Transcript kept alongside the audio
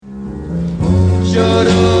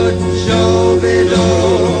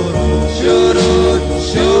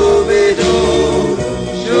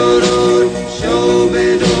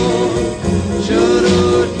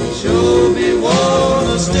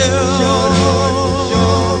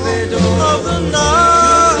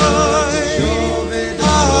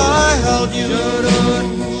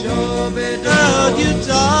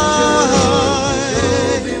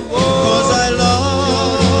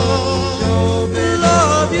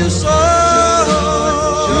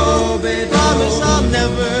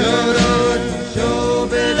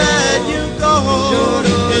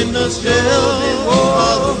still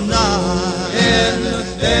of the night. In the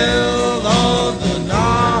still of the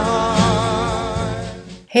night.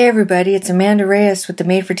 Hey everybody, it's Amanda Reyes with the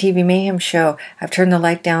Made for TV Mayhem Show. I've turned the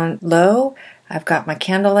light down low. I've got my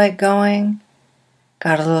candlelight going.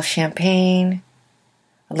 Got a little champagne.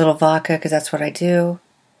 A little vodka, because that's what I do.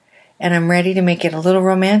 And I'm ready to make it a little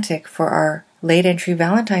romantic for our late entry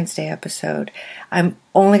Valentine's Day episode. I'm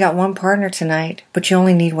only got one partner tonight, but you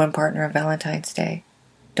only need one partner on Valentine's Day,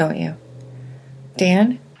 don't you?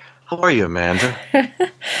 Dan? How are you, Amanda?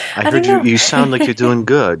 I heard you sound like you're doing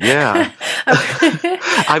good. Yeah.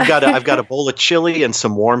 I've got a bowl of chili and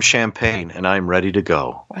some warm champagne, and I'm ready to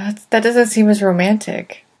go. Well, that doesn't seem as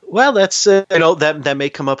romantic. Well, that's that may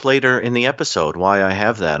come up later in the episode. Why I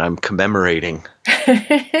have that? I'm commemorating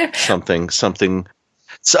something.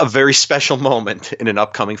 It's a very special moment in an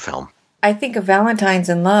upcoming film. I think of Valentine's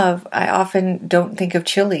and love. I often don't think of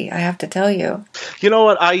chili, I have to tell you. You know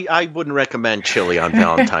what? I wouldn't recommend chili on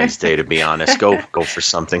Valentine's Day, to be honest. Go for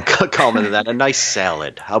something calmer than that. A nice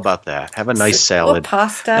salad. How about that? Have a nice salad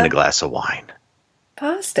pasta and a glass of wine.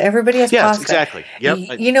 Pasta. Everybody has pasta. Yes, exactly.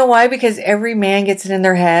 Yep. You know why? Because every man gets it in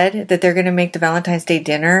their head that they're going to make the Valentine's Day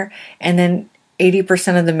dinner, and then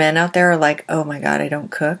 80% of the men out there are like, oh my God, I don't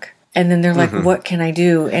cook. And then they're like, what can I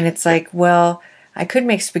do? And it's like, well, I could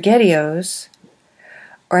make SpaghettiOs,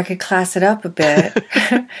 or I could class it up a bit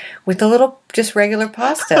with a little just regular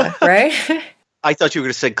pasta, right? I thought you were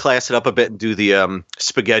going to say class it up a bit and do the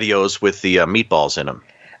SpaghettiOs with the meatballs in them.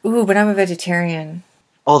 Ooh, but I'm a vegetarian.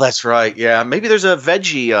 Oh, that's right. Yeah, maybe there's a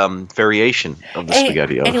veggie variation of the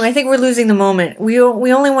SpaghettiOs. Anyway, I think we're losing the moment. We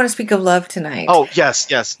only want to speak of love tonight. Oh, yes.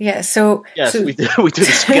 Yeah, we do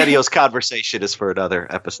the SpaghettiOs conversation is for another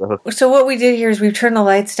episode. So what we did here is we've turned the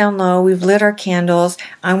lights down low. We've lit our candles.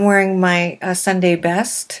 I'm wearing my Sunday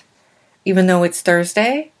best, even though it's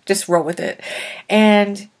Thursday. Just roll with it.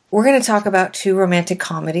 And we're going to talk about two romantic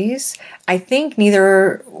comedies. I think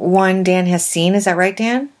neither one Dan has seen. Is that right,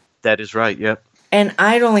 Dan? That is right, yep. And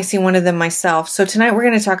I'd only seen one of them myself. So tonight we're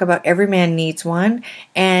going to talk about Every Man Needs One.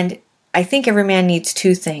 And I think every man needs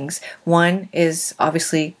two things. One is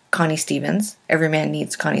obviously Connie Stevens. Every man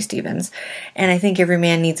needs Connie Stevens. And I think every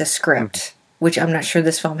man needs a script, which I'm not sure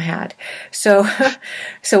this film had. So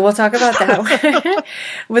we'll talk about that.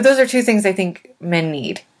 But those are two things I think men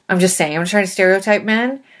need. I'm just saying. I'm trying to stereotype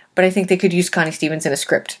men, but I think they could use Connie Stevens in a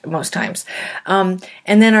script most times. And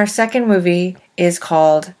then our second movie is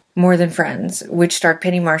called More Than Friends, which starred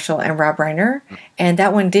Penny Marshall and Rob Reiner. And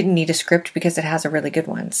that one didn't need a script because it has a really good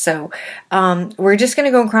one. So we're just going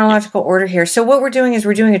to go in chronological order here. So what we're doing is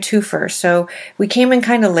we're doing a twofer. So we came in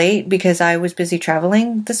kind of late because I was busy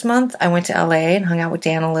traveling this month. I went to LA and hung out with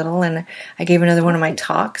Dan a little, and I gave another one of my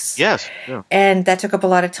talks. Yes. Yeah. And that took up a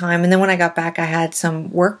lot of time. And then when I got back, I had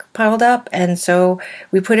some work piled up. And so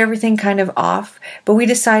we put everything kind of off. But we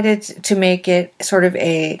decided to make it sort of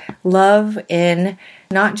a love in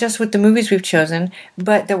not just with the movies we've chosen,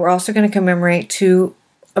 but that we're also going to commemorate two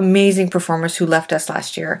amazing performers who left us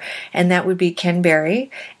last year. And that would be Ken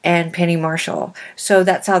Berry and Penny Marshall. So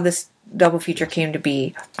that's how this double feature came to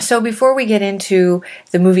be. So before we get into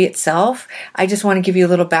the movie itself, I just want to give you a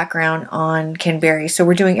little background on Ken Berry. So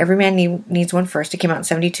we're doing Every Man Needs One first. It came out in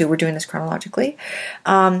 1972. We're doing this chronologically.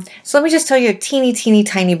 So let me just tell you a teeny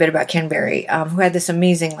tiny bit about Ken Berry, who had this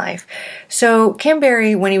amazing life. So Ken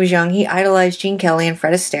Berry, when he was young, he idolized Gene Kelly and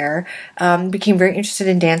Fred Astaire, became very interested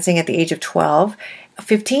in dancing at the age of 12.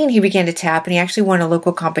 15, he began to tap, and he actually won a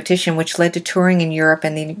local competition, which led to touring in Europe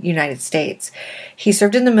and the United States. He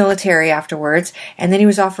served in the military afterwards, and then he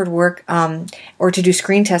was offered work or to do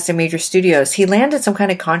screen tests in major studios. He landed some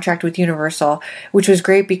kind of contract with Universal, which was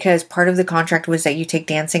great because part of the contract was that you take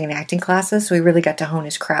dancing and acting classes, so he really got to hone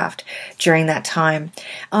his craft during that time.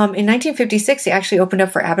 In 1956, he actually opened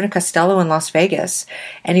up for Abbott and Costello in Las Vegas,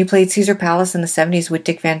 and he played Caesar Palace in the 70s with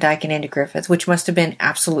Dick Van Dyke and Andy Griffith, which must have been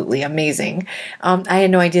absolutely amazing. I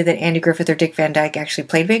had no idea that Andy Griffith or Dick Van Dyke actually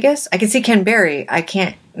played Vegas. I can see Ken Berry. I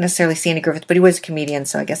can't necessarily see Andy Griffith, but he was a comedian,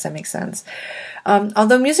 so I guess that makes sense.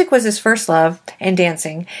 Although music was his first love and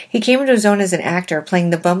dancing, he came into his own as an actor, playing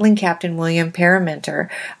the bumbling Captain William Parmenter.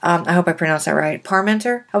 I hope I pronounced that right.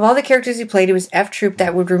 Parmenter. Of all the characters he played, it was F Troop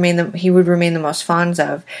that he would remain the most fond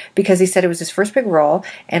of, because he said it was his first big role,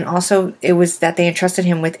 and also it was that they entrusted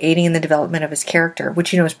him with aiding in the development of his character,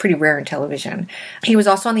 which is pretty rare in television. He was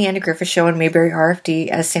also on the Andy Griffith Show in Mayberry RFD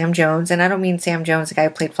as Sam Jones, and I don't mean Sam Jones, the guy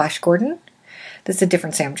who played Flash Gordon. This is a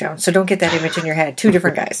different Sam Jones, so don't get that image in your head. Two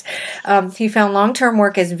different guys. He found long-term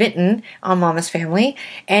work as Vinton on Mama's Family,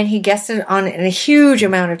 and he guested on a huge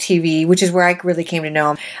amount of TV, which is where I really came to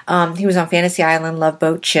know him. He was on Fantasy Island, Love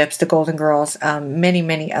Boat, Chips, The Golden Girls, many,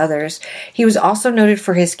 many others. He was also noted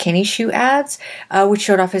for his Kenny shoe ads, which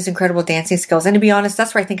showed off his incredible dancing skills. And to be honest,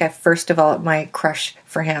 that's where I think I first developed my crush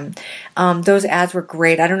for him. Those ads were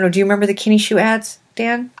great. I don't know. Do you remember the Kenny shoe ads,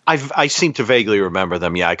 Dan? I seem to vaguely remember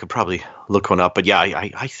them. Yeah, I could probably look one up. But yeah,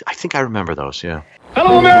 I think I remember those, yeah.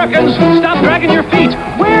 Fellow Americans, stop dragging your feet.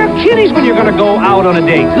 Wear kitties when you're going to go out on a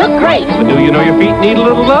date. Look great. But do you know your feet need a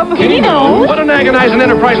little love? Kitty knows. What an agonizing,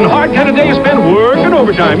 enterprising, hard kind of day you spend working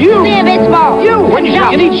overtime. You. Live its ball. You. When you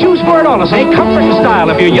shop, you need shoes for it all to say comfort and style.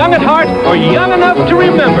 If you're young at heart or young enough to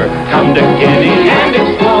remember, come to Kitty and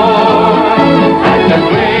explore at the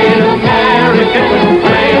Great American,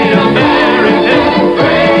 Great American,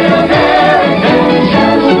 Great American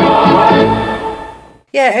Shoe Store.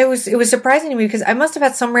 Yeah, it was surprising to me because I must have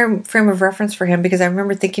had some frame of reference for him because I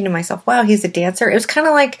remember thinking to myself, wow, he's a dancer. It was kind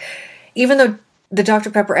of like, even though the Dr.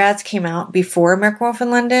 Pepper ads came out before American Wolf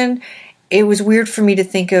in London, it was weird for me to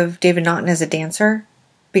think of David Naughton as a dancer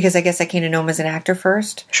because I guess I came to know him as an actor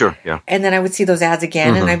first. Sure, yeah. And then I would see those ads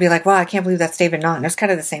again and I'd be like, wow, I can't believe that's David Naughton. It was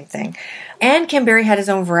kind of the same thing. And Ken Berry had his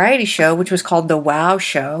own variety show, which was called The Wow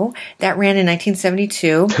Show. That ran in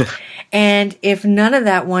 1972. And if none of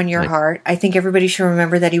that won your heart, I think everybody should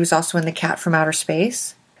remember that he was also in The Cat from Outer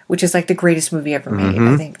Space, which is like the greatest movie ever made.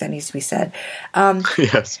 I think that needs to be said.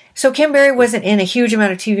 Yes. So Ken Berry wasn't in a huge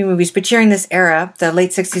amount of TV movies, but during this era, the late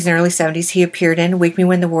 60s and early 70s, he appeared in Wake Me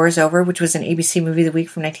When the War is Over, which was an ABC movie of the week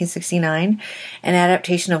from 1969, an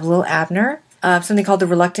adaptation of Lil Abner, something called The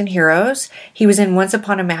Reluctant Heroes. He was in Once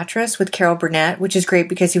Upon a Mattress with Carol Burnett, which is great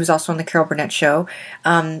because he was also on the Carol Burnett show.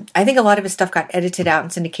 I think a lot of his stuff got edited out in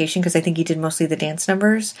syndication because I think he did mostly the dance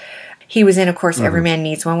numbers. He was in, of course, Every Man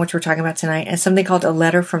Needs One, which we're talking about tonight, and something called A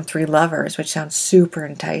Letter from Three Lovers, which sounds super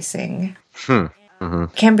enticing.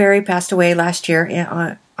 Ken Berry passed away last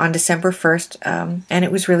year on December 1st, and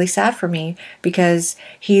it was really sad for me because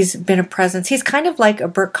he's been a presence. He's kind of like a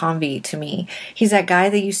Burt Convy to me. He's that guy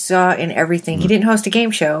that you saw in everything. He didn't host a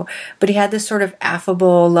game show, but he had this sort of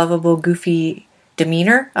affable, lovable, goofy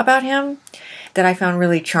demeanor about him that I found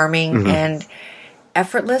really charming and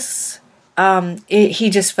effortless. He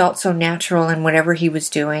just felt so natural in whatever he was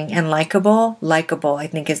doing and likable. Likable, I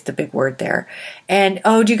think, is the big word there. And,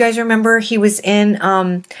 do you guys remember he was in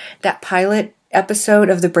that pilot episode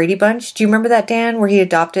of the Brady Bunch? Do you remember that, Dan, where he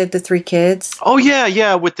adopted the 3 kids? Oh,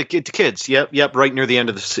 yeah, with the kids. Yep, right near the end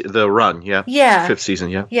of the run, yeah. 5th season,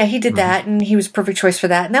 yeah. Yeah, he did that, and he was a perfect choice for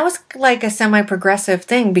that. And that was like a semi-progressive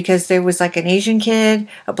thing because there was like an Asian kid,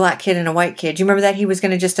 a black kid, and a white kid. Do you remember that? He was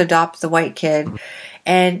going to just adopt the white kid,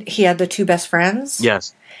 and he had the 2 best friends.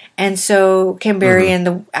 Yes. And so Ken Berry and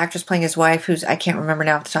the actress playing his wife, who's I can't remember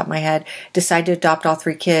now off the top of my head, decided to adopt all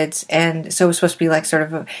 3 kids. And so it was supposed to be like sort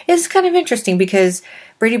of it's kind of interesting because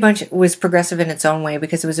Brady Bunch was progressive in its own way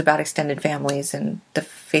because it was about extended families and the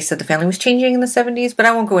face of the family was changing in the 70s. But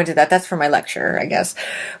I won't go into that. That's for my lecture, I guess.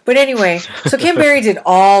 But anyway, so Ken Berry did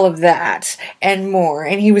all of that and more.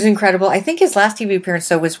 And he was incredible. I think his last TV appearance,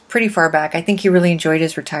 though, was pretty far back. I think he really enjoyed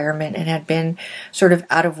his retirement and had been sort of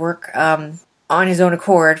out of work on his own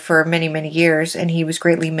accord for many, many years, and he was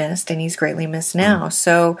greatly missed, and he's greatly missed now.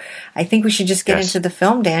 So I think we should just get into the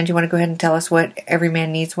film. Dan, do you want to go ahead and tell us what Every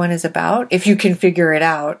Man Needs One is about? If you can figure it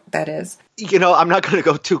out, that is. I'm not going to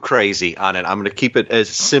go too crazy on it. I'm going to keep it as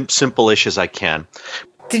simple-ish as I can.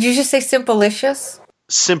 Did you just say simple-licious?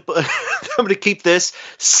 Simple. I'm going to keep this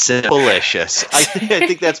simple-licious. I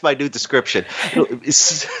think that's my new description.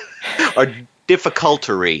 Or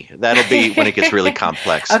difficultery. That'll be when it gets really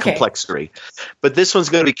complex. Okay. Complexity. But this one's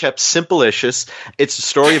going to be kept simple-licious. It's the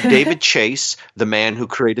story of David Chase, the man who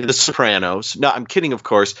created The Sopranos. No, I'm kidding, of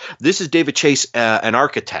course. This is David Chase, an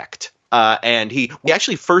architect. And we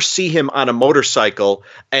actually first see him on a motorcycle.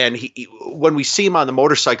 And when we see him on the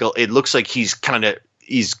motorcycle, it looks like he's going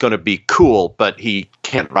to be cool, but he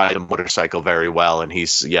can't ride a motorcycle very well. And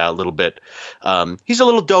he's a little bit he's a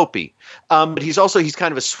little dopey. But he's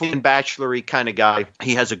kind of a swing bachelor-y kind of guy.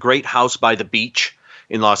 He has a great house by the beach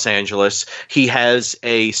in Los Angeles. He has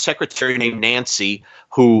a secretary named Nancy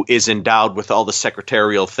who is endowed with all the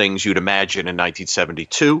secretarial things you'd imagine in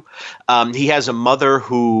 1972. He has a mother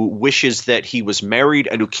who wishes that he was married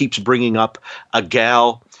and who keeps bringing up a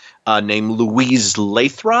gal named Louise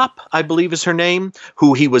Lathrop, I believe is her name,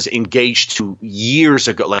 who he was engaged to years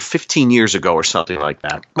ago, like 15 years ago or something like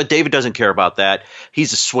that. But David doesn't care about that.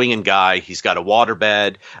 He's a swinging guy. He's got a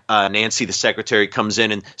waterbed. Nancy, the secretary, comes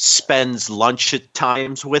in and spends lunch at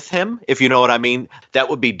times with him, if you know what I mean. That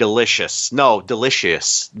would be delicious. No,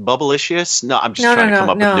 delicious. Bubblicious? No, I'm just trying to come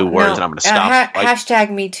up with new words, and I'm going to stop.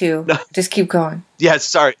 Hashtag me too. Just keep going. Yeah,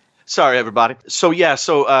 sorry, everybody. So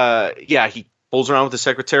he pulls around with the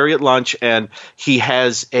secretary at lunch, and he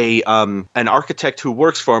has an architect who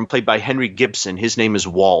works for him, played by Henry Gibson. His name is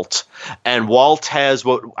Walt, and Walt has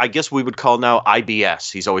what I guess we would call now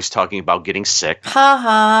IBS. He's always talking about getting sick. Ha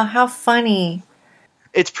ha! How funny.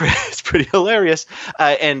 It's pretty hilarious.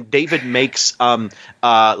 And David makes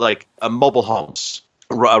like mobile homes.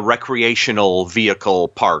 Recreational vehicle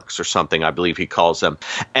parks or something, I believe he calls them.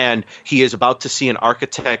 And he is about to see an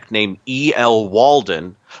architect named E.L.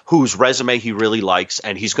 Walden, whose resume he really likes,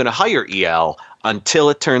 and he's going to hire E.L. until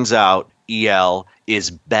it turns out E.L.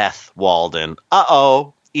 is Beth Walden.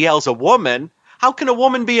 Uh-oh, E.L.'s a woman. How can a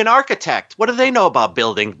woman be an architect? What do they know about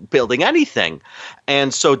building anything?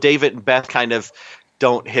 And so David and Beth kind of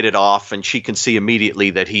don't hit it off, and she can see immediately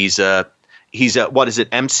that he's a what is it,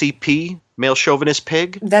 MCP? Male chauvinist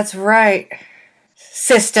pig? That's right,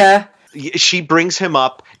 sister. She brings him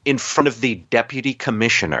up in front of the deputy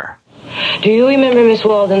commissioner. Do you remember Miss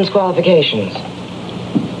Walden's qualifications?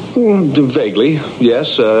 Vaguely, yes.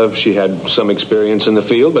 She had some experience in the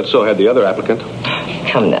field, but so had the other applicant.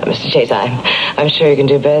 Come now, Mr. Chase, I'm sure you can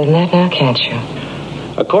do better than that now, can't you?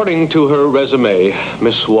 According to her resume,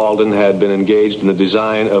 Miss Walden had been engaged in the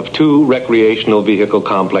design of 2 recreational vehicle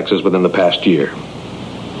complexes within the past year.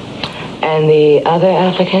 And the other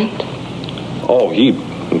applicant? Oh,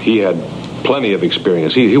 he had plenty of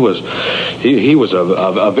experience. He was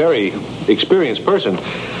a very experienced person.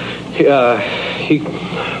 He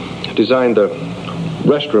designed the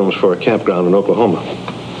restrooms for a campground in Oklahoma.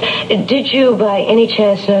 Did you by any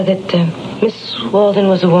chance know that Miss Walden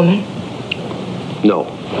was a woman? No.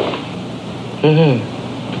 Mm-hmm.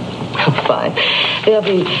 Oh, fine. There'll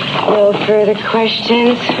be no further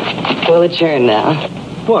questions. We'll adjourn now.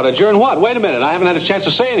 What? Adjourn what? Wait a minute. I haven't had a chance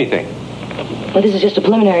to say anything. Well, this is just a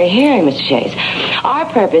preliminary hearing, Mr. Chase. Our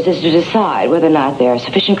purpose is to decide whether or not there are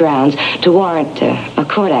sufficient grounds to warrant a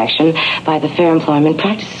court action by the Fair Employment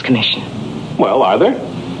Practices Commission. Well, are there?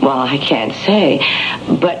 Well, I can't say,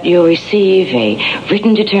 but you'll receive a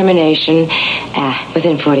written determination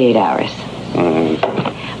within 48 hours.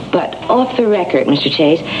 But off the record, Mr.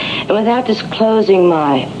 Chase, and without disclosing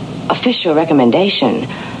my official recommendation,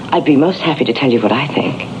 I'd be most happy to tell you what I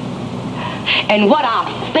think. And what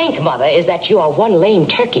I think, Mother, is that you are one lame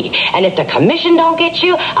turkey. And if the commission don't get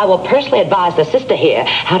you, I will personally advise the sister here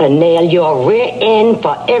how to nail your rear end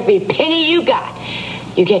for every penny you got.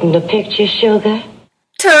 You getting the picture, sugar?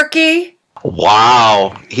 Turkey.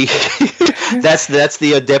 Wow, that's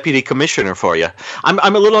the deputy commissioner for you.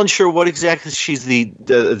 I'm a little unsure what exactly she's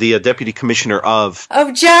the deputy commissioner of. Of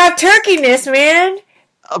jive turkeyness, man.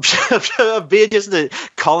 Of being just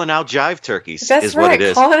calling out jive turkeys. That's is right, what it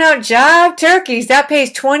is. Calling out jive turkeys. That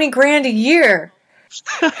pays $20,000 a year.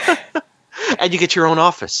 And you get your own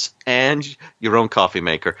office and your own coffee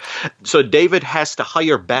maker. So David has to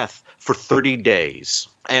hire Beth for 30 days.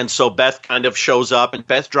 And so Beth kind of shows up, and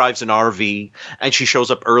Beth drives an RV, and she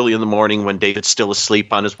shows up early in the morning when David's still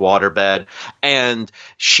asleep on his waterbed, and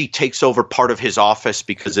she takes over part of his office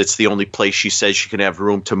because it's the only place she says she can have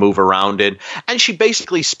room to move around in. And she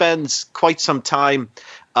basically spends quite some time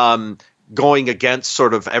going against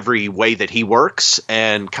sort of every way that he works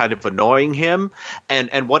and kind of annoying him.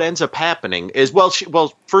 And what ends up happening is,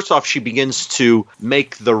 first off, she begins to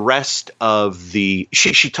make the rest of the –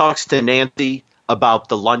 she talks to Nancy about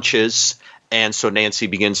the lunches, and so Nancy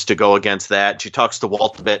begins to go against that. She talks to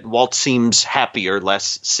Walt a bit. Walt seems happier,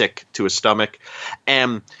 less sick to his stomach.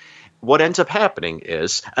 And what ends up happening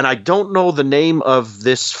is, and I don't know the name of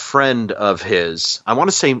this friend of his. I want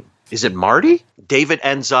to say, is it Marty? David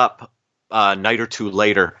ends up a night or two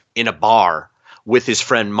later in a bar with his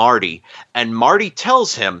friend Marty, and Marty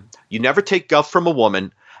tells him, you never take guff from a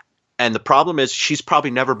woman, and the problem is she's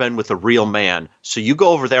probably never been with a real man, so you go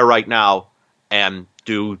over there right now and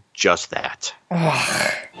do just that.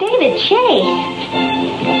 David Chase.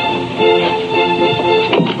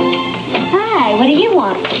 Hi, what do you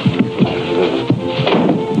want?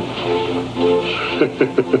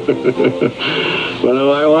 What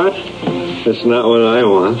do I want? It's not what I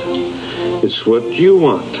want. It's what you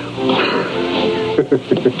want.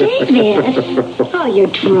 David. Oh, you're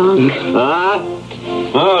drunk. Huh?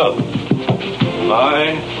 Oh.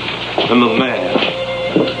 I am a man.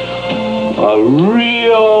 a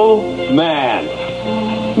real man.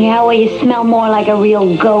 Yeah, well, you smell more like a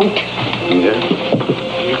real goat. Yeah.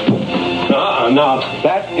 Now,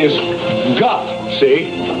 that is guff,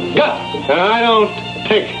 see? Guff. And I don't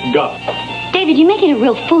take guff. David, you're making a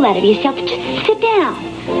real fool out of yourself. Just sit down.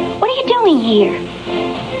 What are you doing here?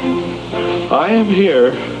 I am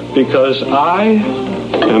here because I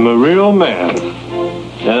am a real man.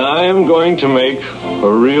 And I am going to make a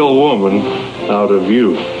real woman out of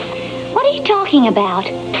you. What are you talking about?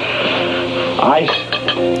 I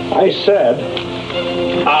said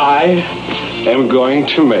I am going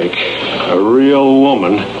to make a real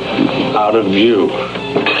woman out of you.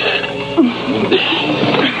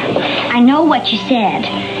 I know what you said.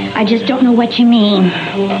 I just don't know what you mean.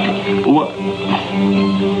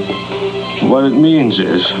 What it means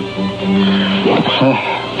is...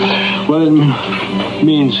 what it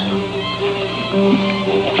means...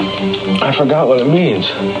 I forgot what it means.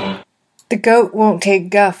 The goat won't take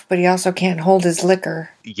guff, but he also can't hold his liquor.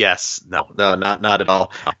 Yes, no, not at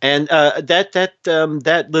all. And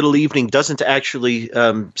that little evening doesn't actually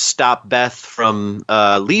stop Beth from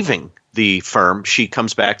leaving the firm. She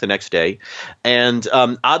comes back the next day, and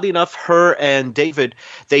oddly enough, her and David,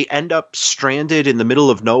 they end up stranded in the middle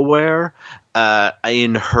of nowhere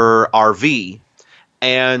in her RV,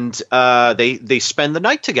 and they spend the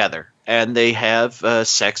night together. And they have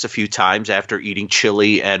sex a few times after eating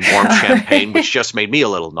chili and warm champagne, which just made me a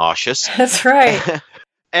little nauseous. That's right.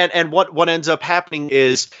 And what ends up happening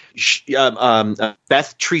is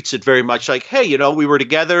Beth treats it very much like, hey, we were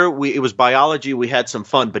together. It was biology. We had some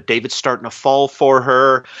fun. But David's starting to fall for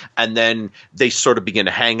her. And then they sort of begin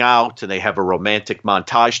to hang out, and they have a romantic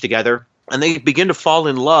montage together. And they begin to fall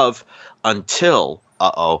in love until,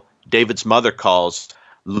 David's mother calls.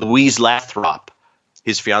 Louise Lathrop,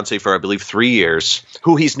 his fiancée for, I believe, 3 years,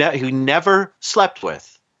 who he never slept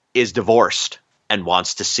with, is divorced and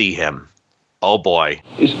wants to see him. Oh, boy.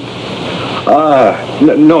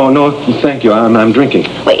 No, thank you. I'm drinking.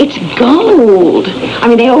 Well, it's gold. I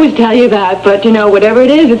mean, they always tell you that, but, whatever it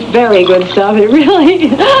is, it's very good stuff. It really...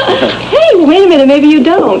 Hey, wait a minute. Maybe you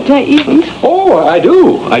don't. Oh, I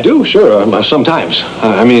do, sure. Sometimes.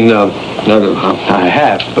 I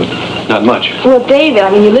have, but not much. Well,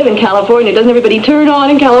 David, you live in California. Doesn't everybody turn on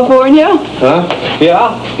in California? Huh?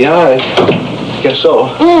 Yeah, I guess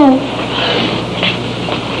so.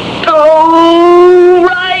 Oh,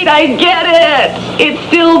 right, I get it. It's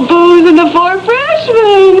still booze and the four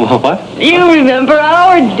freshmen. What? You remember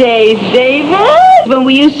our days, David? When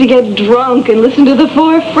we used to get drunk and listen to the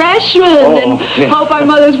four freshmen and hope our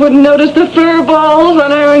mothers wouldn't notice the fur balls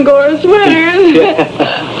on our Angora sweaters.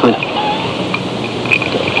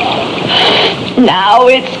 Now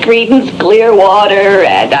it's Creedence Clearwater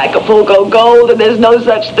and Acapulco Gold, and there's no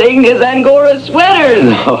such thing as Angora sweaters.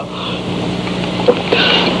 No.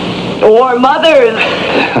 Or mothers.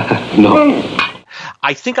 No.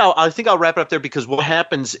 I think I'll wrap it up there, because what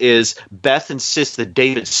happens is Beth insists that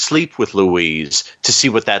David sleep with Louise to see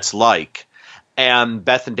what that's like. And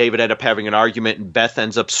Beth and David end up having an argument, and Beth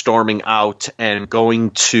ends up storming out and going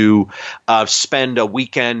to spend a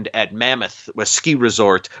weekend at Mammoth, a ski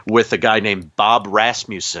resort, with a guy named Bob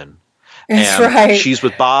Rasmussen. That's right. She's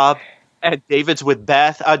with Bob, and David's with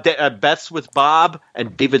Beth. Beth's with Bob,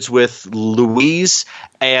 and David's with Louise.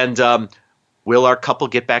 And will our couple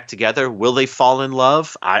get back together? Will they fall in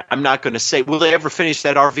love? I'm not going to say. Will they ever finish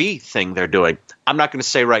that RV thing they're doing? I'm not going to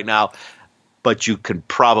say right now. But you can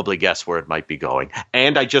probably guess where it might be going.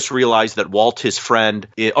 And I just realized that Walt, his friend,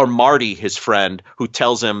 or Marty, his friend, who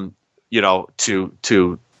tells him,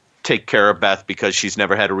 to take care of Beth because she's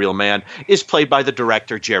never had a real man, is played by the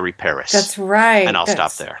director Jerry Paris. That's right. And I'll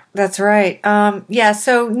stop there. That's right.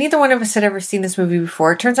 So neither one of us had ever seen this movie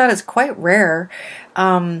before. It turns out it's quite rare,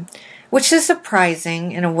 which is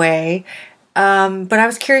surprising in a way. But I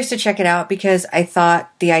was curious to check it out because I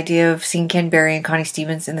thought the idea of seeing Ken Berry and Connie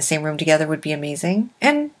Stevens in the same room together would be amazing.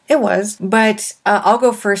 And it was. But I'll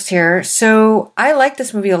go first here. So I like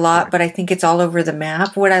this movie a lot, but I think it's all over the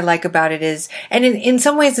map. What I like about it is, and in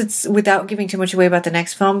some ways it's, without giving too much away about the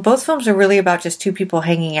next film, both films are really about just two people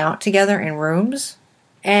hanging out together in rooms.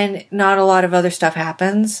 And not a lot of other stuff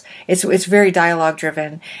happens. It's very dialogue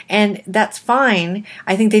driven. And that's fine.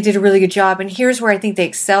 I think they did a really good job. And here's where I think they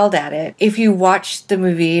excelled at it. If you watch the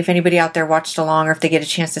movie, if anybody out there watched along or if they get a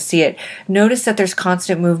chance to see it, notice that there's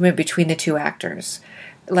constant movement between the two actors.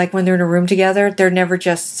 Like when they're in a room together, they're never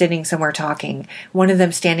just sitting somewhere talking. One of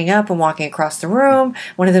them's standing up and walking across the room.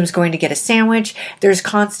 One of them's going to get a sandwich. There's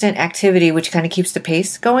constant activity, which kind of keeps the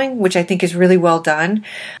pace going, which I think is really well done.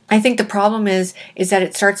 I think the problem is that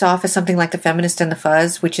it starts off as something like The Feminist and the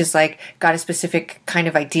Fuzz, which is like got a specific kind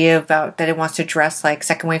of idea about that it wants to address like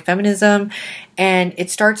second wave feminism, and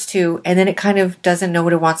it starts to, and then it kind of doesn't know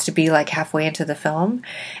what it wants to be like halfway into the film,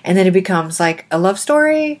 and then it becomes like a love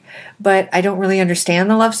story, but I don't really understand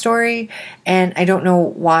the love story, and I don't know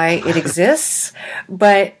why it exists,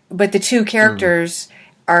 but the two characters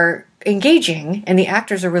are engaging and the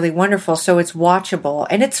actors are really wonderful, so it's watchable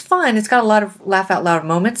and it's fun. It's got a lot of laugh out loud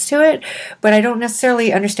moments to it, but I don't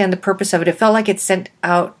necessarily understand the purpose of it. It felt like it's sent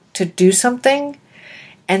out to do something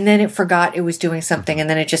and then it forgot it was doing something, and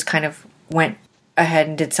then it just kind of went ahead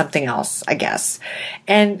and did something else, I guess.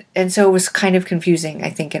 And so it was kind of confusing, I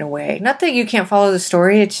think, in a way. Not that you can't follow the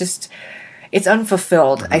story, it's just it's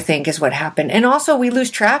unfulfilled, I think, is what happened. And also, we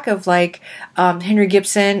lose track of, like, Henry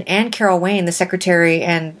Gibson and Carol Wayne, the secretary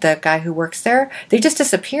and the guy who works there. They just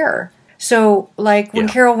disappear. So, like, when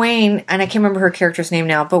Carol Wayne, and I can't remember her character's name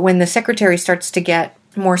now, but when the secretary starts to get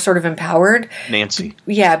more sort of empowered. Nancy.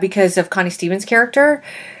 Yeah, because of Connie Stevens' character,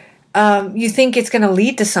 you think it's going to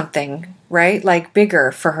lead to something, right? Like,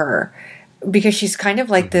 bigger for her. Because she's kind of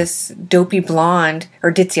like this dopey blonde,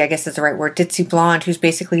 or ditzy, I guess is the right word, ditzy blonde, who's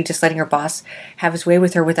basically just letting her boss have his way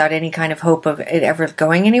with her without any kind of hope of it ever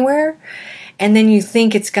going anywhere. And then you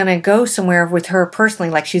think it's going to go somewhere with her personally,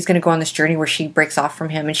 like she's going to go on this journey where she breaks off from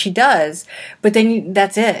him, and she does. But then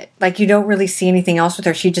that's it. Like, you don't really see anything else with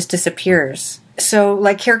her. She just disappears. So,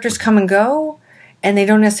 like, characters come and go, and they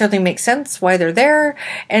don't necessarily make sense why they're there.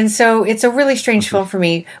 And so it's a really strange film for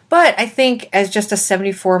me. But I think as just a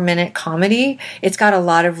 74-minute comedy, it's got a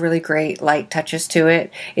lot of really great light touches to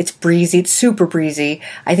it. It's breezy. It's super breezy.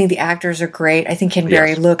 I think the actors are great. I think Ken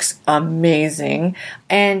Berry looks amazing.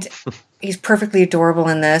 And he's perfectly adorable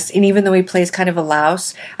in this. And even though he plays kind of a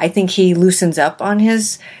louse, I think he loosens up on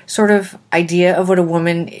his sort of idea of what a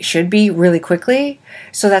woman should be really quickly.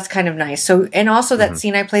 So that's kind of nice. So, and also that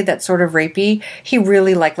scene I played, that sort of rapey, he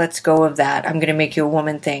really like lets go of that I'm going to make you a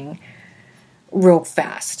woman thing real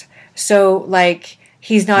fast. So, like,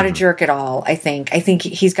 he's not a jerk at all, I think. I think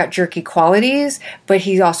he's got jerky qualities, but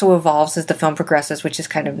he also evolves as the film progresses, which is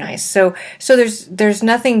kind of nice. So there's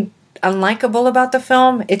nothing unlikable about the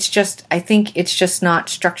film. It's just, I think it's just not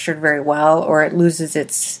structured very well, or it loses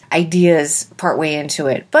its ideas partway into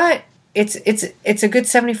it. But it's a good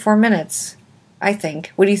 74 minutes, I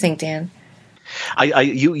think. What do you think, Dan?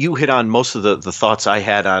 You hit on most of the thoughts I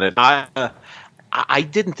had on it. I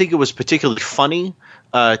didn't think it was particularly funny.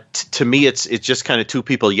 To me, it's just kind of two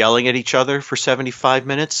people yelling at each other for 75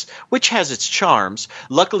 minutes, which has its charms.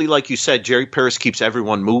 Luckily, like you said, Jerry Paris keeps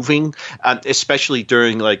everyone moving, especially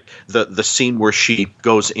during like the scene where she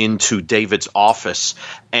goes into David's office,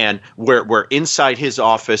 and we're inside his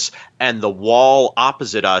office, and the wall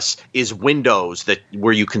opposite us is windows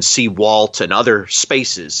where you can see Walt and other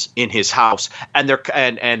spaces in his house, and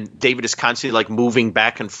and David is constantly like moving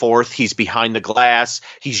back and forth. He's behind the glass.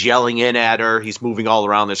 He's yelling in at her. He's moving all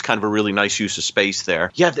around. There's kind of a really nice use of space there.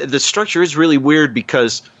 Yeah, the structure is really weird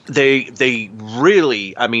because they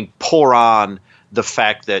really, I mean, pour on the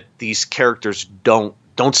fact that these characters don't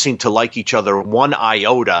seem to like each other one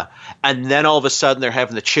iota, and then all of a sudden they're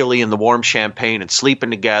having the chili and the warm champagne and sleeping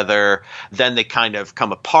together. Then they kind of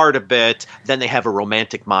come apart a bit. Then they have a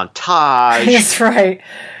romantic montage. That's right.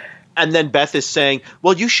 And then Beth is saying,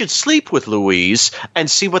 well, you should sleep with Louise and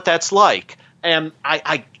see what that's like. And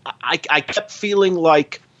I kept feeling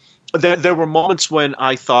like there were moments when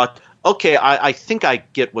I thought, okay, I think I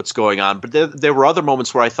get what's going on. But there were other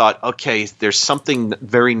moments where I thought, okay, there's something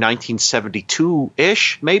very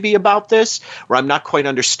 1972-ish maybe about this, where I'm not quite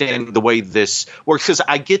understanding the way this works. Because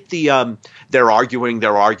I get they're arguing,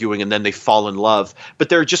 and then they fall in love. But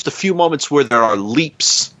there are just a few moments where there are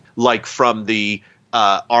leaps, like from the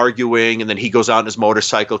arguing, and then he goes out on his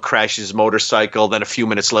motorcycle, crashes his motorcycle, then a few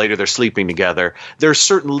minutes later they're sleeping together. There are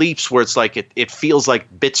certain leaps where it's like it feels like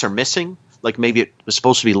bits are missing, like maybe it was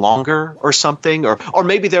supposed to be longer or something, or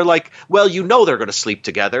maybe they're like, well, they're going to sleep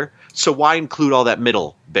together, so why include all that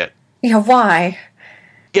middle bit? Yeah, why?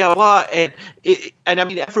 Yeah, well, and I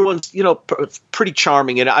mean, everyone's pretty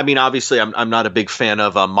charming, and I mean, obviously, I'm not a big fan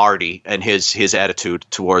of Marty and his attitude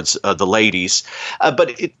towards the ladies,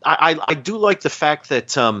 but I do like the fact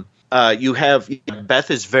that you have Beth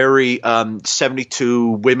is very 72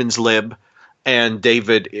 women's lib, and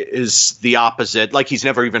David is the opposite. Like, he's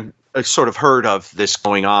never even sort of heard of this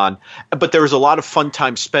going on, but there was a lot of fun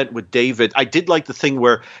time spent with David. I did like the thing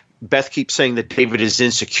where Beth keeps saying that David is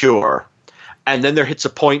insecure. And then there hits a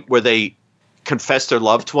point where they confess their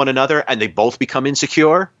love to one another and they both become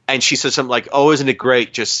insecure. And she says something like, oh, isn't it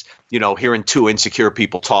great just, hearing two insecure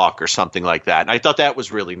people talk or something like that. And I thought that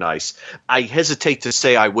was really nice. I hesitate to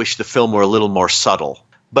say I wish the film were a little more subtle,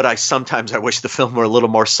 but I wish the film were a little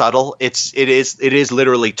more subtle. It is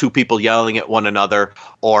literally two people yelling at one another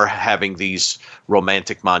or having these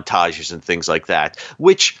romantic montages and things like that,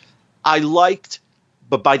 which I liked.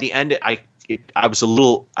 But by the end, I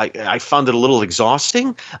found it a little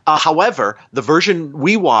exhausting. However, the version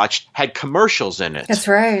we watched had commercials in it. That's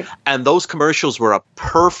right. And those commercials were a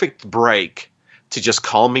perfect break to just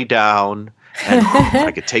calm me down. And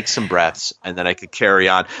I could take some breaths and then I could carry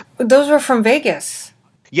on. Those were from Vegas.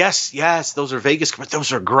 Yes, those are Vegas.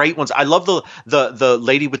 Those are great ones. I love the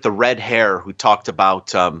lady with the red hair who talked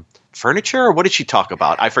about furniture. Or what did she talk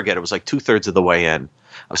about? I forget. It was like 2/3 of the way in.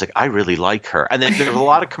 I was like, I really like her. And then there were a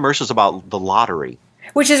lot of commercials about the lottery.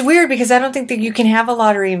 Which is weird because I don't think that you can have a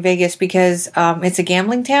lottery in Vegas because it's a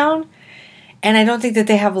gambling town. And I don't think that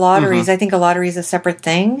they have lotteries. I think a lottery is a separate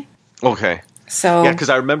thing. Okay. So yeah, because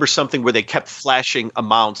I remember something where they kept flashing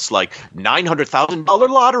amounts like $900,000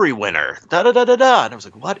 lottery winner, da-da-da-da-da. And I was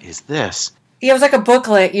like, what is this? Yeah, it was like a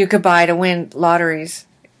booklet you could buy to win lotteries.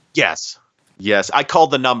 Yes. I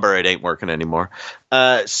called the number. It ain't working anymore.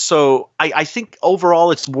 So I think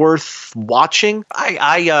overall it's worth watching.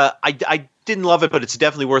 I didn't love it, but it's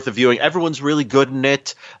definitely worth a viewing. Everyone's really good in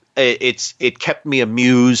it. It kept me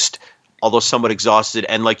amused, although somewhat exhausted.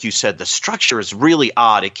 And like you said, the structure is really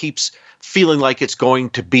odd. It keeps feeling like it's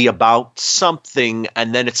going to be about something,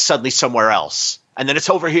 and then it's suddenly somewhere else. And then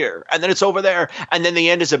it's over here, and then it's over there. And then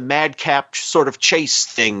the end is a madcap sort of chase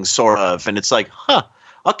thing, sort of. And it's like,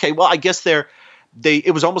 okay, well, I guess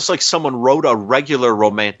it was almost like someone wrote a regular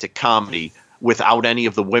romantic comedy without any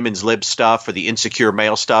of the women's lib stuff or the insecure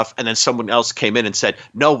male stuff. And then someone else came in and said,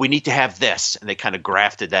 no, we need to have this. And they kind of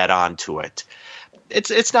grafted that onto it.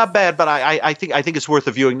 It's not bad, but I think it's worth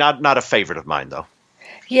a viewing. Not a favorite of mine, though.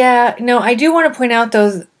 Yeah, no, I do want to point out,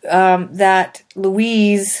 though, that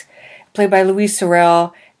Louise, played by Louise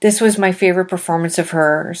Sorel, this was my favorite performance of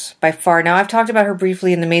hers by far. Now, I've talked about her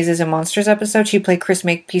briefly in the Mazes and Monsters episode. She played Chris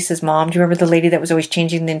Makepeace's mom. Do you remember the lady that was always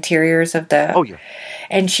changing the interiors of the... Oh, yeah.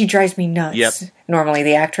 And she drives me nuts, yep. Normally,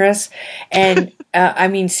 the actress. And, I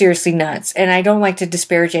mean, seriously nuts. And I don't like to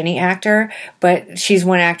disparage any actor, but she's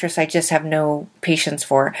one actress I just have no patience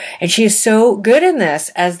for. And she is so good in this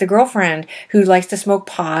as the girlfriend who likes to smoke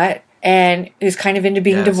pot and is kind of into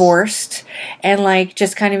being divorced and like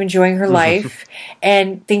just kind of enjoying her life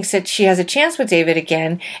and thinks that she has a chance with David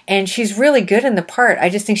again. And she's really good in the part. I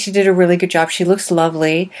just think she did a really good job. She looks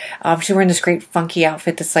lovely. She's wearing this great funky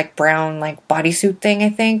outfit, this like brown like bodysuit thing, I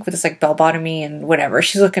think, with this like bell bottomy and whatever.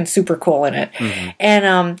 She's looking super cool in it.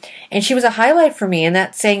 And she was a highlight for me, and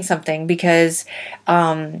that's saying something because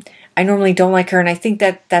I normally don't like her, and I think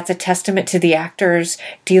that that's a testament to the actors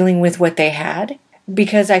dealing with what they had.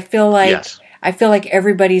 Because I feel like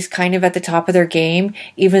everybody's kind of at the top of their game,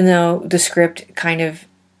 even though the script kind of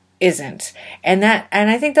isn't. And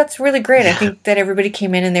I think that's really great. I think that everybody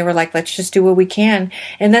came in and they were like, let's just do what we can.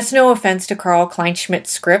 And that's no offense to Carl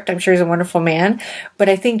Kleinschmidt's script. I'm sure he's a wonderful man. But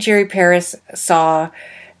I think Jerry Paris saw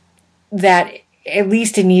that at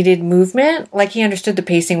least it needed movement. Like he understood the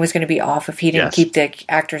pacing was going to be off if he didn't keep the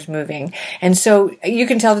actors moving. And so you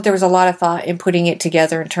can tell that there was a lot of thought in putting it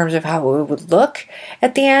together in terms of how it would look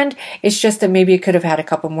at the end. It's just that maybe it could have had a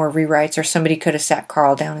couple more rewrites, or somebody could have sat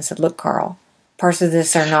Carl down and said, look, Carl, parts of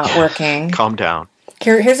this are not working. Calm down.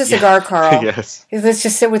 Here's a cigar, Carl. Yes. Let's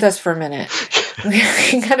just sit with us for a minute.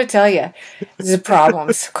 I gotta tell you, there's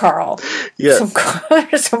problems, Carl. Yes.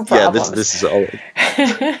 There's some problems. Yeah, this is all.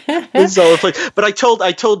 This is all the But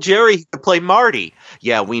I told Jerry he could play Marty.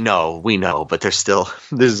 Yeah, we know, but there's still,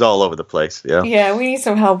 this is all over the place. Yeah. Yeah, we need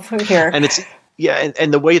some help here. And it's. Yeah,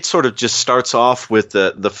 and the way it sort of just starts off with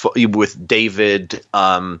with David,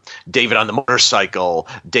 David on the motorcycle,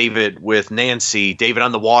 David with Nancy, David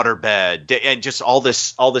on the waterbed, and just all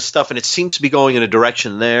this stuff, and it seems to be going in a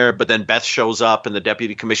direction there. But then Beth shows up, and the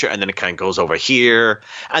deputy commissioner, and then it kind of goes over here,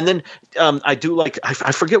 and then I do like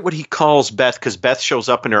I forget what he calls Beth, because Beth shows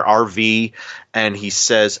up in her RV, and he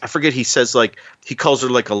says like he calls her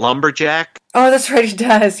like a lumberjack. Oh, that's right, he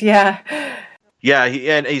does. Yeah. Yeah,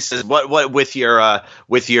 he says, "What with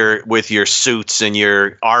your suits and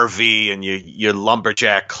your RV and your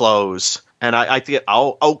lumberjack clothes?" And I think,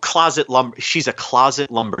 closet lumber. She's a closet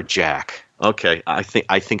lumberjack. Okay, I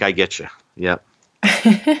think I get you. Yep.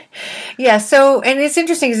 Yeah. So, and it's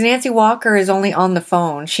interesting because Nancy Walker is only on the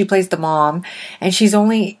phone. She plays the mom, and she's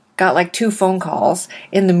only got like 2 phone calls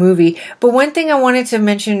in the movie. But one thing I wanted to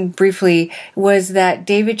mention briefly was that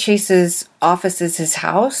David Chase's office is his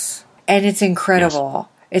house. and it's incredible. Yes.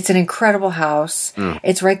 It's an incredible house.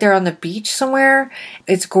 It's right there on the beach somewhere.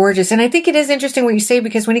 It's gorgeous. And I think it is interesting what you say,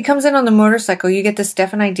 because when he comes in on the motorcycle, you get this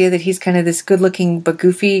definite idea that he's kind of this good-looking but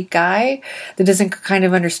goofy guy that doesn't kind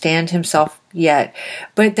of understand himself yet.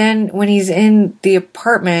 But then when he's in the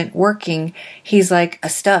apartment working, he's like a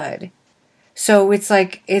stud. So it's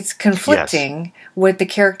like, it's conflicting what the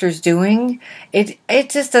character's doing. It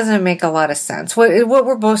just doesn't make a lot of sense. What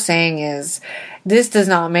we're both saying is, this does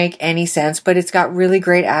not make any sense, but it's got really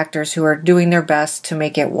great actors who are doing their best to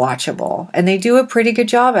make it watchable. And they do a pretty good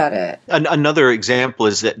job at it. Another example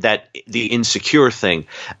is that the insecure thing.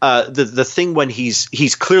 The thing when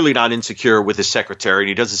he's clearly not insecure with his secretary, and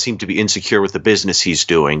he doesn't seem to be insecure with the business he's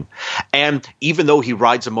doing. And even though he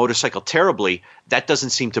rides a motorcycle terribly, that doesn't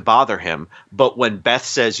seem to bother him. But when Beth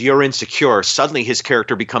says, "You're insecure," suddenly his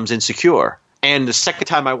character becomes insecure. And the second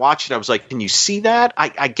time I watched it, I was like, can you see that?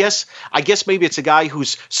 I guess maybe it's a guy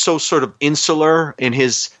who's so sort of insular in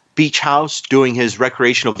his beach house doing his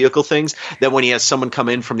recreational vehicle things that when he has someone come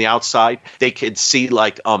in from the outside, they could see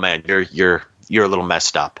like, oh man, you're a little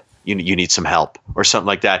messed up. You need some help or something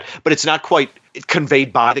like that. But it's not quite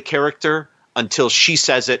conveyed by the character until she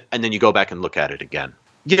says it, and then you go back and look at it again.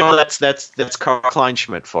 You know, that's Carl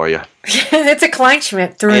Kleinschmidt for you. It's a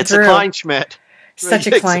Kleinschmidt through and through. It's a Kleinschmidt. Such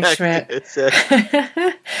a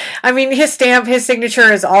Kleinschmidt. I mean, his stamp, his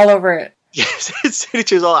signature is all over it. Yes, his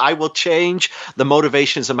signature is all. I will change the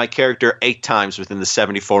motivations of my character 8 times within the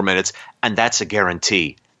 74 minutes, and that's a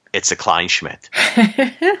guarantee. It's a Kleinschmidt.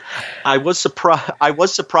 I was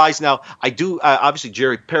surprised. Now, I do obviously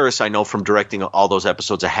Jerry Paris I know from directing all those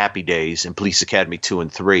episodes of Happy Days and Police Academy 2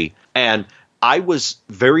 and 3, and I was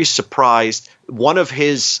very surprised. One of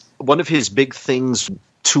his big things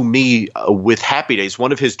to me with Happy Days,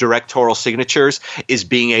 one of his directorial signatures is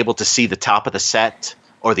being able to see the top of the set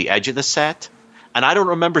or the edge of the set. And I don't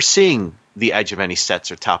remember seeing the edge of any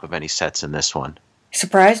sets or top of any sets in this one.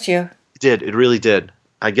 Surprised you. It really did.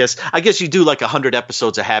 I guess you do like 100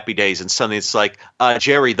 episodes of Happy Days and suddenly it's like,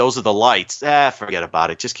 Jerry, those are the lights. Forget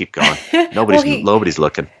about it. Just keep going. Nobody's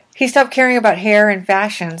looking. He stopped caring about hair and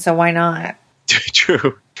fashion, so why not?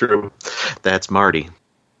 True. That's Marty.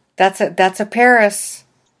 That's a Paris.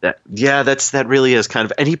 That really is kind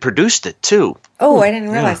of, and he produced it too. Oh, I didn't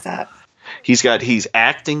realize that. He's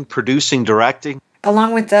acting, producing, directing,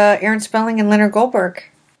 along with Aaron Spelling and Leonard Goldberg.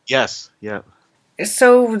 Yes, yeah.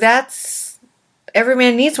 So that's Every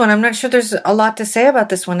Man Needs One. I'm not sure there's a lot to say about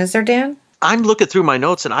this one, is there, Dan? I'm looking through my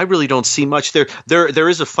notes and I really don't see much there. There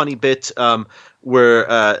is a funny bit where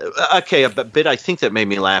a bit I think that made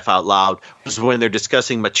me laugh out loud was when they're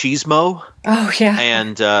discussing machismo. Oh yeah,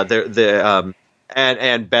 and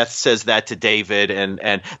And Beth says that to David,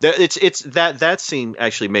 and it's that scene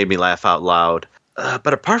actually made me laugh out loud.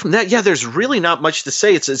 But apart from that, there's really not much to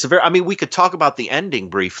say. It's a very. I mean, we could talk about the ending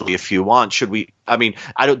briefly if you want. Should we? I mean,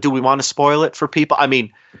 do we want to spoil it for people? I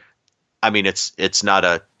mean, it's not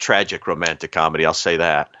a tragic romantic comedy. I'll say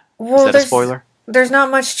that. Well, is that a spoiler? There's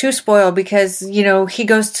not much to spoil because he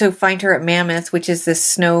goes to find her at Mammoth, which is this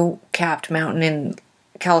snow-capped mountain in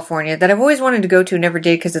California that I've always wanted to go to, never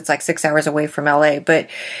did because it's like 6 hours away from LA. But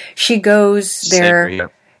she goes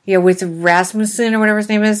there, with Rasmussen or whatever his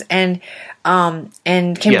name is, and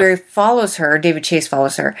Kim Berry follows her. David Chase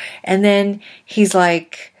follows her, and then he's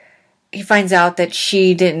like, he finds out that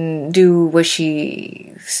she didn't do what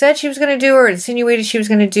she said she was going to do or insinuated she was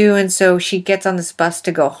going to do, and so she gets on this bus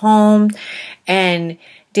to go home, and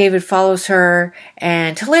David follows her,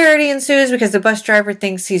 and hilarity ensues because the bus driver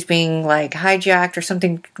thinks he's being like hijacked or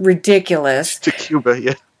something ridiculous. To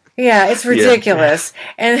Cuba, Yeah, it's ridiculous.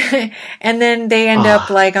 Yeah. And then they end up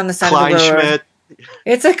like on the side of the road.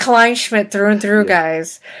 It's a Kleinschmidt through and through,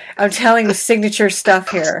 guys. I'm telling you, signature stuff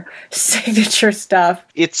here. Signature stuff.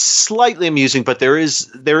 It's slightly amusing, but there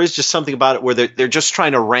is just something about it where they're just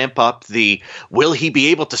trying to ramp up the, will he be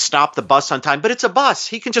able to stop the bus on time? But it's a bus.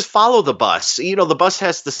 He can just follow the bus. The bus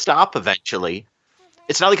has to stop eventually.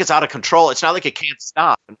 It's not like it's out of control. It's not like it can't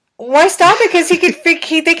stop. Why stop it? Because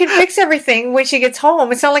they can fix everything when she gets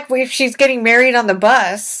home. It's not like if she's getting married on the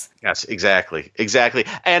bus. Yes, exactly.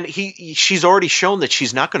 And she's already shown that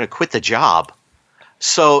she's not going to quit the job.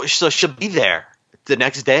 So she'll be there the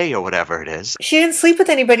next day or whatever it is. She didn't sleep with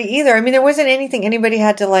anybody either. I mean, there wasn't anything anybody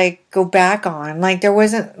had to like go back on. Like there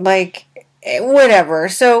wasn't like whatever.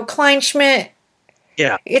 So Kleinschmidt.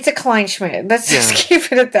 Yeah. It's a Kleinschmidt. Let's just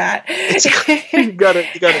keep it at that. You got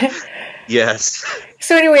it. Yes.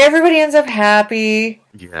 So anyway, everybody ends up happy.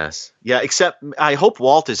 Yes. Yeah, except I hope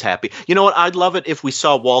Walt is happy. You know what? I'd love it if we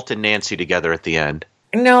saw Walt and Nancy together at the end.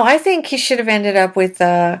 No, I think he should have ended up with,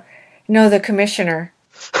 the commissioner.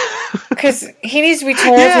 Because he needs to be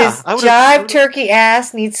told Yeah, his jive turkey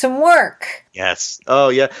ass needs some work. Yes. Oh,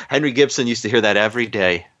 yeah. Henry Gibson used to hear that every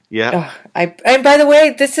day. Yeah. And by the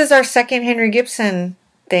way, this is our second Henry Gibson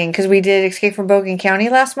thing because we did Escape from Bogan County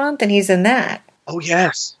last month, and he's in that. Oh,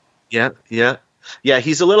 yes. Yeah. Yeah,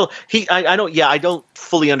 he's a little. I don't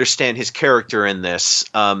fully understand his character in this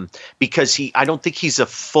because I don't think he's a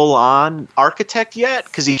full-on architect yet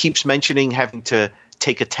because he keeps mentioning having to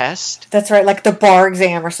take a test. That's right, like the bar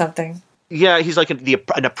exam or something. Yeah, he's like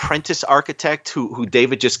an apprentice architect who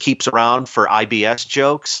David just keeps around for IBS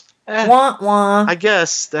jokes. Wah wah. I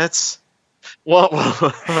guess that's. Well,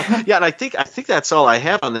 yeah, and I think that's all I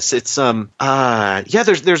have on this. It's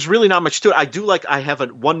there's really not much to it. I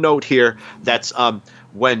have one note here that's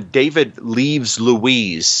when David leaves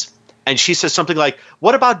Louise and she says something like,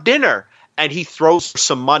 "What about dinner?" and he throws her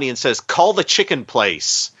some money and says, "Call the chicken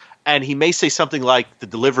place." And he may say something like, "The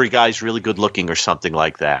delivery guy's really good looking," or something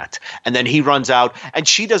like that. And then he runs out and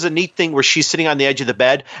she does a neat thing where she's sitting on the edge of the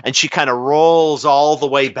bed and she kind of rolls all the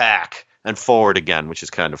way back and forward again, which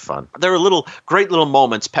is kind of fun. There are great little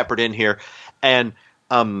moments peppered in here. And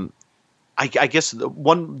I guess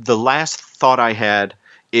the last thought I had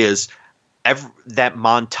is that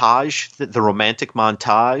montage, the romantic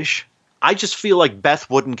montage. I just feel like Beth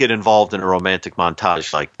wouldn't get involved in a romantic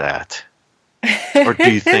montage like that. Or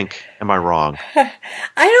do you think, am I wrong? I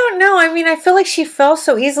don't know. I mean, I feel like she fell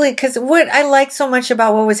so easily because what I liked so much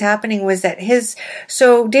about what was happening was that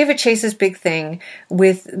David Chase's big thing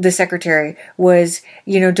with the secretary was,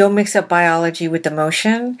 don't mix up biology with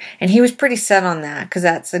emotion. And he was pretty set on that because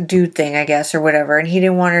that's a dude thing, I guess, or whatever. And he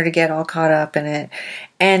didn't want her to get all caught up in it.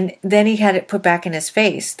 And then he had it put back in his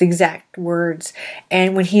face, the exact words.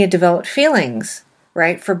 And when he had developed feelings,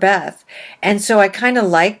 right, for Beth. And so I kind of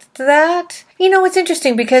liked that. It's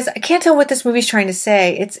interesting because I can't tell what this movie's trying to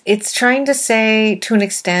say. It's trying to say to an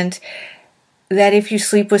extent that if you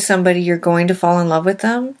sleep with somebody, you're going to fall in love with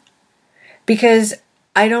them. Because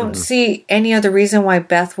I don't see any other reason why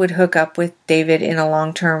Beth would hook up with David in a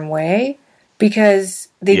long-term way. Because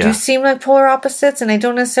they do seem like polar opposites, and I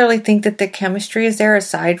don't necessarily think that the chemistry is there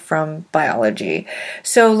aside from biology.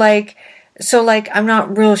 So I'm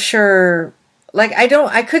not real sure.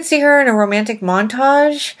 I could see her in a romantic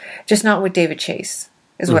montage, just not with David Chase,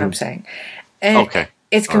 is what I'm saying. And okay.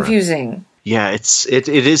 It's confusing. Right. Yeah, it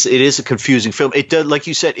is a confusing film. It does, like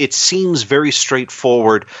you said, it seems very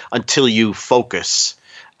straightforward until you focus.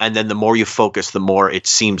 And then the more you focus, the more it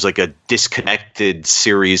seems like a disconnected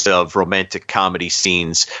series of romantic comedy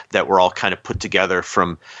scenes that were all kind of put together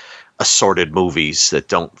from assorted movies that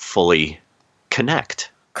don't fully connect.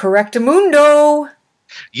 Correctamundo.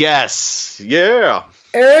 Yes. Yeah.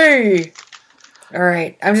 Hey. All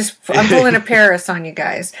right. I'm pulling a Paris on you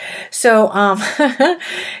guys. So,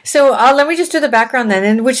 let me just do the background then,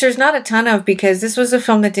 and which there's not a ton of because this was a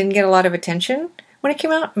film that didn't get a lot of attention when it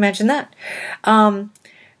came out. Imagine that.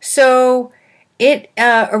 So it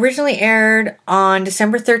originally aired on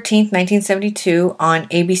December 13th, 1972 on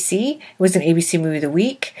ABC. It was an ABC Movie of the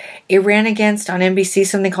Week. It ran against on NBC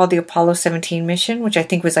something called the Apollo 17 mission, which I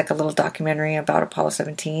think was like a little documentary about Apollo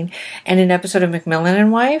 17, and an episode of McMillan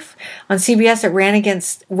and Wife. On CBS, it ran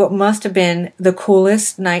against what must have been the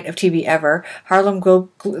coolest night of TV ever,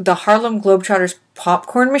 the Harlem Globetrotters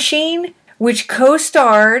Popcorn Machine, which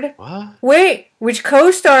co-starred... What? Wait, which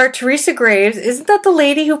co-starred Teresa Graves. Isn't that the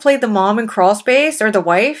lady who played the mom in Crawl Space, or the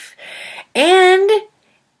wife? And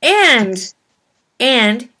it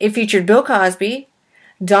featured Bill Cosby,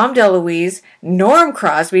 Dom DeLuise, Norm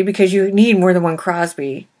Crosby, because you need more than one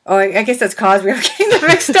Crosby. Oh, I guess that's Cosby. I'm getting them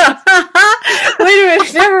mixed up. Wait a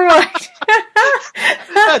minute, never mind.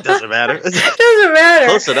 That doesn't matter. It doesn't matter.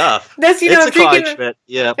 Close enough. That's, it's a college bit.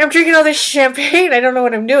 Yeah. I'm drinking all this champagne. I don't know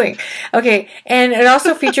what I'm doing. Okay, and it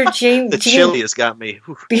also featured The chili has got me.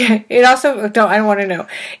 Whew. Yeah, it also... No, I don't want to know.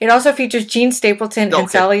 It also features Gene Stapleton and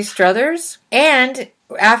Sally Struthers. And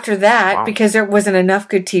after that, because there wasn't enough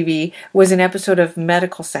good TV, was an episode of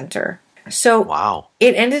Medical Center. So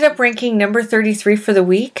it ended up ranking number 33 for the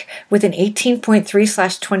week with an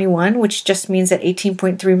 18.3/21, which just means that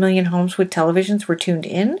 18.3 million homes with televisions were tuned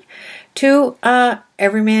in to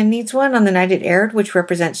Every Man Needs One on the night it aired, which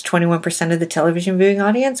represents 21% of the television viewing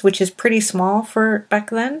audience, which is pretty small for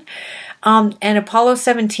back then. And Apollo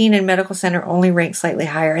 17 and Medical Center only ranked slightly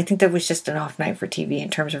higher. I think that was just an off night for TV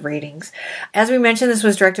in terms of ratings. As we mentioned, this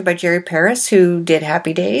was directed by Jerry Paris, who did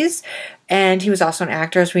Happy Days, and he was also an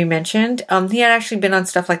actor, as we mentioned. He had actually been on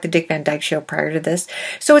stuff like The Dick Van Dyke Show prior to this.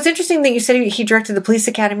 So it's interesting that you said he directed the Police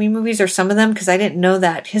Academy movies, or some of them, because I didn't know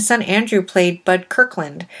that. His son Andrew played Bud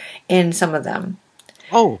Kirkland in some of them.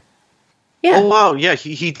 Oh. Yeah. Oh wow, yeah,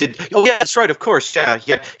 he did. Oh yeah, that's right. Of course, yeah.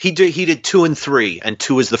 He did 2 and 3, and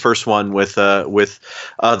 2 is the first one with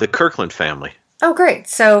the Kirkland family. Oh, great.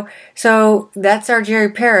 So that's our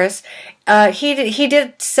Jerry Paris. He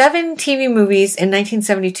did 7 TV movies in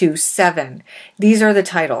 1972. 7. These are the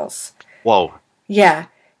titles. Whoa. Yeah.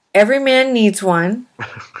 Every Man Needs One.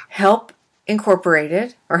 Help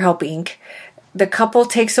Incorporated, or Help Inc. The Couple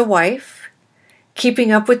Takes a Wife.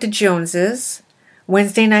 Keeping Up with the Joneses.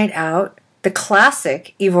 Wednesday Night Out. The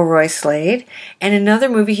classic Evil Roy Slade, and another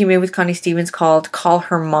movie he made with Connie Stevens called Call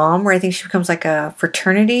Her Mom, where I think she becomes like a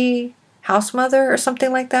fraternity house mother or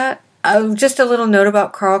something like that. Just a little note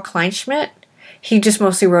about Carl Kleinschmidt. He just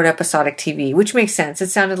mostly wrote episodic TV, which makes sense. It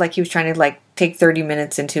sounded like he was trying to take 30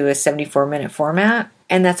 minutes into a 74-minute format,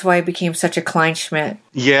 and that's why it became such a Kleinschmidt.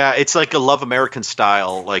 Yeah, it's like a Love American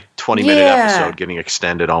style, 20-minute episode getting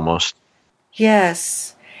extended almost.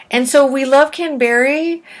 Yes. And so we love Ken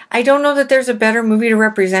Berry. I don't know that there's a better movie to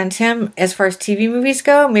represent him as far as TV movies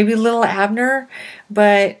go. Maybe Little Abner.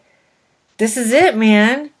 But this is it,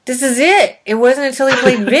 man. This is it. It wasn't until he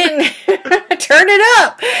played Vin. Turn it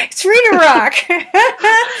up. It's free to rock.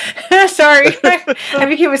 Sorry. I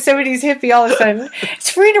became a 70s hippie all of a sudden. It's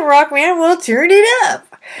free to rock, man. Well, turn it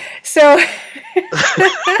up. So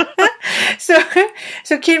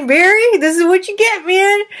Ken Berry, this is what you get,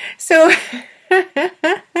 man. So...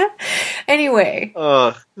 Anyway,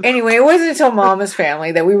 it wasn't until Mama's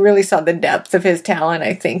Family that we really saw the depth of his talent.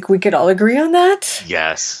 I think we could all agree on that.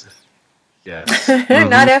 Yes.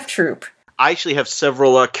 Not F Troop. I actually have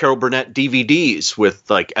several Carol Burnett DVDs with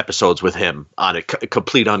episodes with him on it,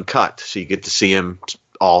 complete uncut, so you get to see him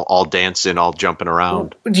all dancing, all jumping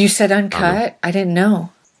around. You said uncut? I didn't know.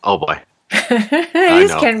 Oh boy.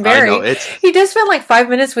 He's Ken Berry. He does spend 5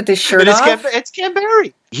 minutes with his shirt off. It's Ken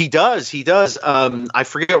Berry. He does. I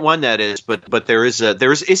forget when that is, but is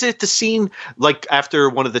it the scene after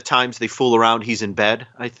one of the times they fool around, he's in bed,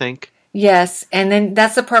 I think? Yes, and then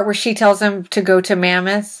that's the part where she tells him to go to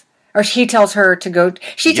Mammoth. Or he tells her to go.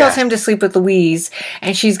 She tells him to sleep with Louise,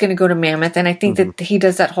 and she's going to go to Mammoth. And I think that he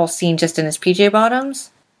does that whole scene just in his PJ bottoms.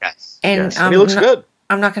 Yes. And he looks good.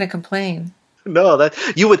 I'm not going to complain. No, that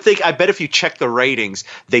you would think. I bet if you check the ratings,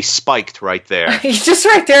 they spiked right there. He's just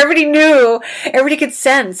right there. Everybody knew. Everybody could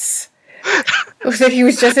sense that he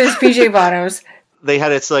was just in his PJ bottoms. They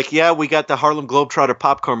had we got the Harlem Globetrotter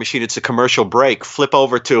popcorn machine. It's a commercial break. Flip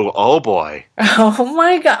over to oh boy. Oh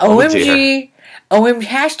my god! OMG!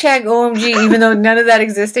 Hashtag OMG. Even though none of that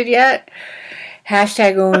existed yet.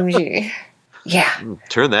 Hashtag OMG. Yeah.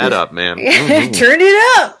 Turn that up, man. Turn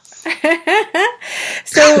it up.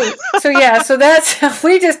 So that's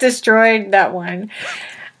we just destroyed that one.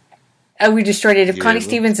 We destroyed it. If Connie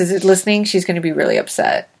Stevens is listening, she's going to be really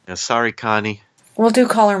upset. Yeah, sorry, Connie. We'll do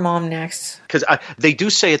Call Her Mom next. Because they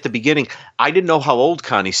do say at the beginning, I didn't know how old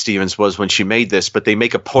Connie Stevens was when she made this, but they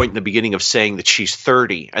make a point in the beginning of saying that she's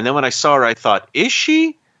 30. And then when I saw her, I thought, is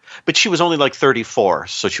she? But she was only 34,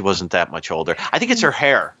 so she wasn't that much older. I think it's her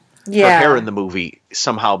hair. Yeah. Her hair in the movie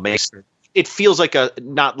somehow makes her. It feels like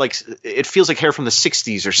it feels like hair from the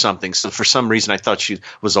 60s or something. So for some reason, I thought she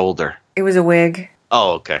was older. It was a wig.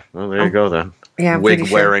 Oh, okay. Well, there you go then. Yeah, I'm wig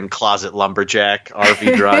wearing, closet lumberjack,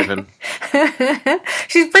 RV driving.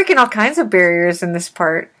 She's breaking all kinds of barriers in this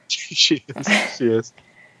part. She is.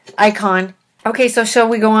 Icon. Okay, so shall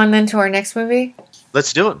we go on then to our next movie?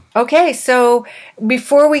 Let's do it. Okay, so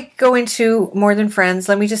before we go into More Than Friends,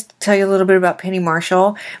 let me just tell you a little bit about Penny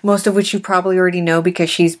Marshall, most of which you probably already know because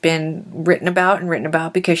she's been written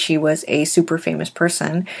about because she was a super famous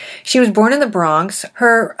person. She was born in the Bronx.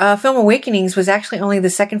 Her film Awakenings was actually only the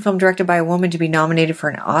second film directed by a woman to be nominated for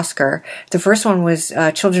an Oscar. The first one was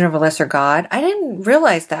Children of a Lesser God. I didn't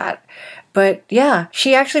realize that. But yeah,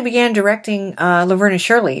 she actually began directing Laverne and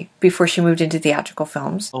Shirley before she moved into theatrical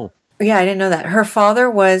films. Oh. Yeah, I didn't know that. Her father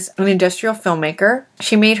was an industrial filmmaker.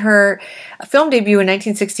 She made her film debut in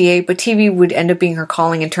 1968, but TV would end up being her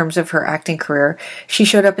calling in terms of her acting career. She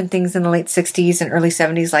showed up in things in the late 60s and early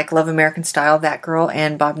 70s like Love American Style, That Girl,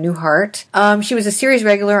 and Bob Newhart. She was a series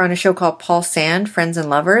regular on a show called Paul Sand, Friends and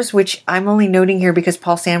Lovers, which I'm only noting here because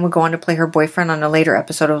Paul Sand would go on to play her boyfriend on a later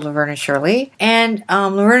episode of Laverne and Shirley. And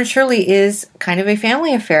Laverne and Shirley is kind of a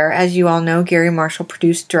family affair. As you all know, Gary Marshall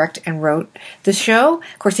produced, directed, and wrote the show.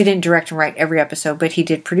 Of course, he didn't direct and write every episode, but he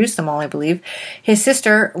did produce them all, I believe. His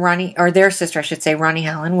sister, their sister, I should say, Ronnie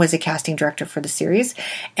Hallen, was a casting director for the series,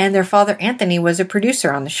 and their father, Anthony, was a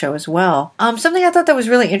producer on the show as well. Something I thought that was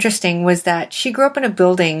really interesting was that she grew up in a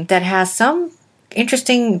building that has some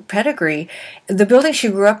interesting pedigree. The building she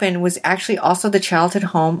grew up in was actually also the childhood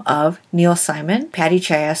home of Neil Simon, Patty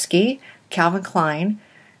Chayefsky, Calvin Klein,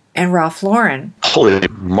 and Ralph Lauren. Holy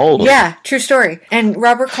moly. Yeah, true story. And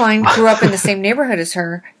Robert Klein grew up in the same neighborhood as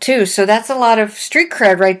her, too. So that's a lot of street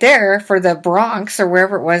cred right there for the Bronx or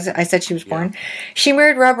wherever it was I said she was born. She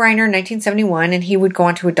married Rob Reiner in 1971, and he would go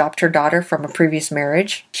on to adopt her daughter from a previous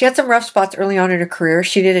marriage. She had some rough spots early on in her career.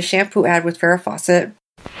 She did a shampoo ad with Farrah Fawcett.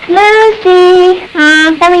 Lucy,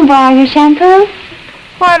 let me borrow your shampoo.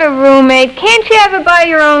 What a roommate. Can't you ever buy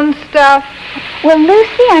your own stuff? Well,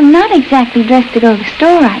 Lucy, I'm not exactly dressed to go to the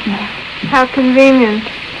store right now. How convenient.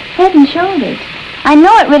 Head and shoulders. I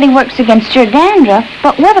know it really works against your dandruff,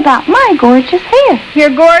 but what about my gorgeous hair? Your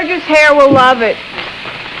gorgeous hair will love it.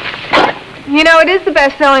 You know, it is the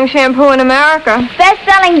best-selling shampoo in America.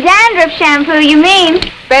 Best-selling dandruff shampoo, you mean?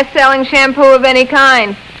 Best-selling shampoo of any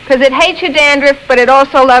kind. Because it hates your dandruff, but it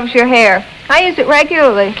also loves your hair. I use it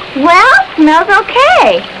regularly. Well, smells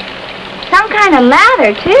okay. Some kind of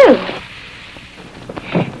lather, too.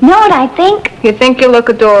 Know what I think? You think you look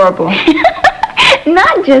adorable.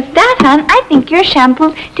 Not just that, hon. I think your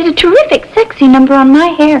shampoo did a terrific sexy number on my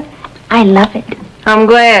hair. I love it. I'm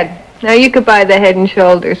glad. Now you could buy the Head and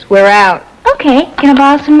Shoulders. We're out. Okay, can I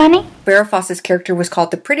borrow some money? Farrah Fawcett's character was called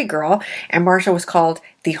the pretty girl, and Marsha was called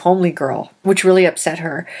the homely girl, which really upset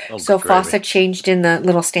her. So Fawcett changed in the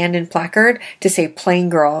little stand-in placard to say plain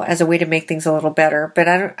girl as a way to make things a little better. But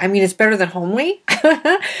I mean, it's better than homely,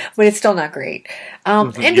 but it's still not great.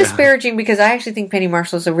 And disparaging, because I actually think Penny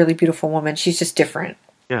Marshall is a really beautiful woman. She's just different.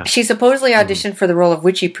 Yeah. She supposedly auditioned for the role of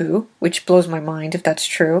Witchy Poo, which blows my mind if that's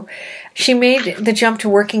true. She made the jump to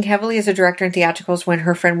working heavily as a director in theatricals when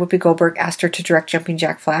her friend Whoopi Goldberg asked her to direct Jumping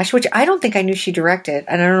Jack Flash, which I don't think I knew she directed,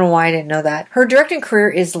 and I don't know why I didn't know that. Her directing career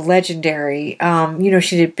is legendary.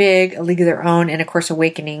 She did Big, A League of Their Own, and of course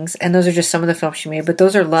Awakenings, and those are just some of the films she made, but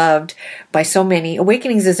those are loved by so many.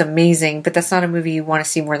 Awakenings is amazing, but that's not a movie you want to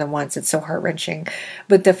see more than once. It's so heart-wrenching.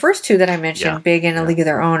 But the first two that I mentioned, Big and A League of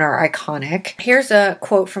Their Own, are iconic. Here's a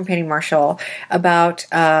quote from Penny Marshall about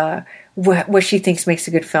what she thinks makes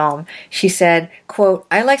a good film. She said, quote,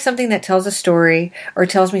 "I like something that tells a story or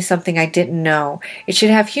tells me something I didn't know. It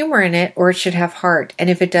should have humor in it or it should have heart. And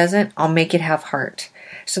if it doesn't, I'll make it have heart."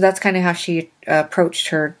 So that's kind of how she approached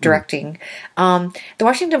her directing. The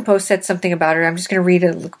Washington Post said something about her. I'm just going to read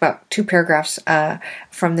about 2 paragraphs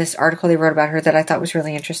from this article they wrote about her that I thought was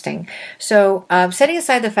really interesting. So, setting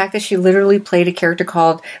aside the fact that she literally played a character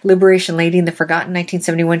called Liberation Lady in the forgotten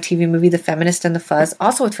 1971 TV movie The Feminist and the Fuzz,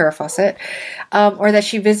 also with Farrah Fawcett, or that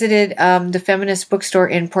she visited the feminist bookstore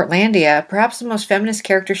in Portlandia, perhaps the most feminist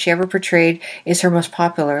character she ever portrayed is her most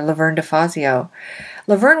popular, Laverne DeFazio.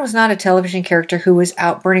 Laverne was not a television character who was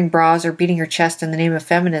out burning bras or beating her chest in the name of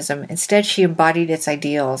feminism. Instead, she embodied its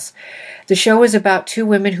ideals. The show was about 2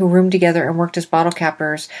 women who roomed together and worked as bottle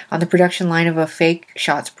cappers on the production line of a fake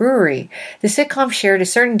Shots brewery. The sitcom shared a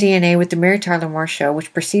certain DNA with the Mary Tyler Moore Show,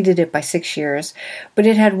 which preceded it by 6 years, but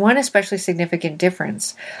it had one especially significant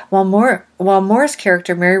difference. While Moore's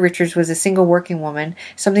character, Mary Richards, was a single working woman,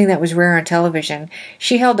 something that was rare on television,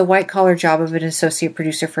 she held the white-collar job of an associate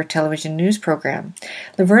producer for a television news program.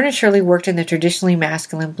 Laverne and Shirley worked in the traditionally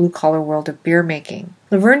masculine blue-collar world of beer making.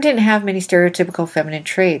 Laverne didn't have many stereotypical feminine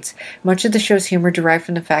traits. Much of the show's humor derived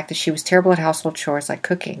from the fact that she was terrible at household chores like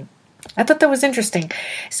cooking. I thought that was interesting.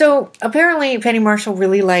 So apparently Penny Marshall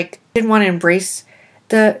really didn't want to embrace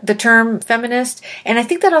the term feminist, and I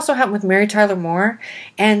think that also happened with Mary Tyler Moore.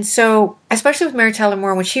 And so, especially with Mary Tyler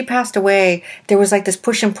Moore, when she passed away, there was this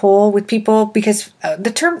push and pull with people because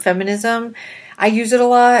the term feminism, I use it a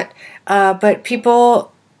lot, but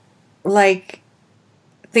people think,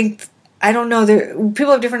 I don't know,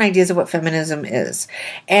 people have different ideas of what feminism is.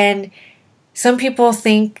 And some people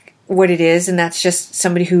think what it is, and that's just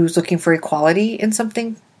somebody who's looking for equality in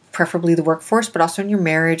something, preferably the workforce, but also in your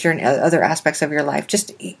marriage or in other aspects of your life,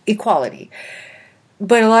 just equality.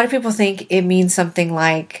 But a lot of people think it means something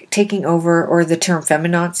like taking over, or the term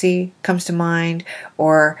feminazi comes to mind,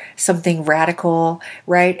 or something radical,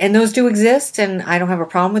 right? And those do exist, and I don't have a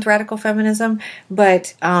problem with radical feminism,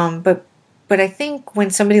 but I think when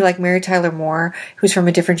somebody like Mary Tyler Moore, who's from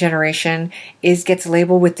a different generation, gets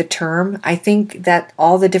labeled with the term, I think that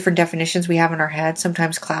all the different definitions we have in our head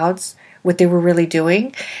sometimes clouds what they were really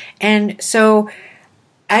doing. And so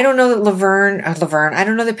I don't know that I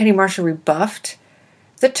don't know that Penny Marshall rebuffed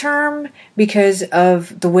the term because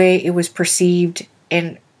of the way it was perceived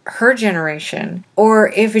in her generation, or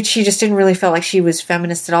if she just didn't really feel like she was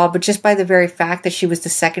feminist at all, but just by the very fact that she was the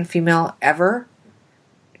second female ever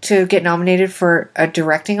to get nominated for a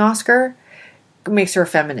directing Oscar makes her a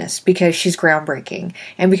feminist, because she's groundbreaking,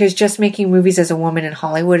 and because just making movies as a woman in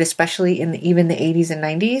Hollywood, especially in even the 80s and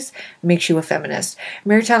 90s, makes you a feminist.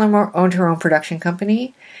 Mary Tyler Moore owned her own production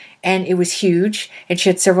company, and it was huge, and she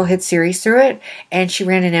had several hit series through it, and she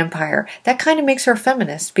ran an empire. That kind of makes her a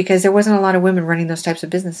feminist, because there wasn't a lot of women running those types of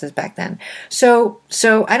businesses back then. So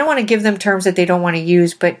I don't want to give them terms that they don't want to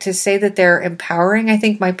use, but to say that they're empowering, I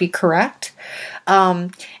think might be correct.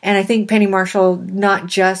 And I think Penny Marshall, not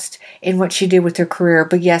just in what she did with her career,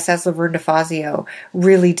 but yes, as Laverne DeFazio,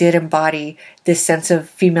 really did embody this sense of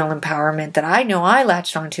female empowerment that I know I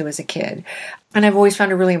latched onto as a kid. And I've always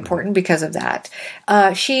found her really important because of that.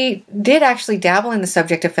 She did actually dabble in the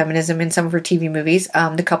subject of feminism in some of her TV movies.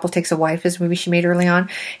 The Couple Takes a Wife is a movie she made early on.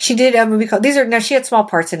 She did a movie called, she had small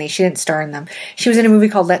parts in these. She didn't star in them. She was in a movie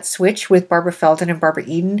called Let's Switch with Barbara Feldon and Barbara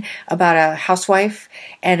Eden about a housewife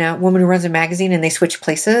and a woman who runs a magazine, and they switch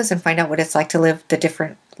places and find out what it's like to live the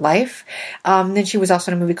different life. Then she was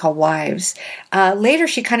also in a movie called Wives. Later,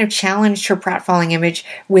 she kind of challenged her pratfalling image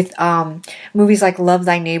with movies like Love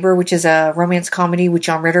Thy Neighbor, which is a romance comedy with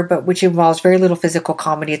John Ritter, but which involves very little physical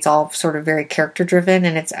comedy. It's all sort of very character driven,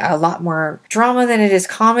 and it's a lot more drama than it is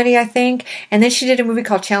comedy, I think. And then she did a movie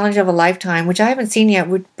called Challenge of a Lifetime, which I haven't seen yet,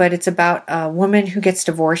 but it's about a woman who gets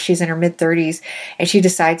divorced. She's in her mid-30s, and she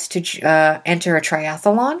decides to enter a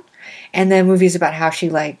triathlon. And the movie is about how she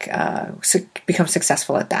becomes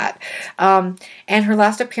successful at that. And her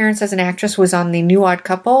last appearance as an actress was on The New Odd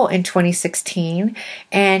Couple in 2016.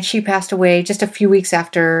 And she passed away just a few weeks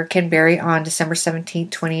after Ken Berry on December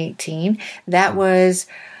 17th, 2018. That was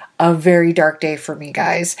a very dark day for me,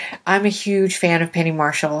 guys. I'm a huge fan of Penny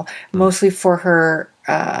Marshall, mostly for her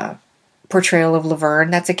portrayal of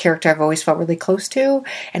Laverne. That's a character I've always felt really close to.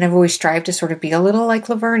 And I've always strived to sort of be a little like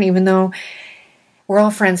Laverne, even though we're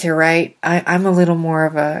all friends here, right? I'm a little more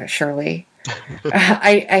of a Shirley.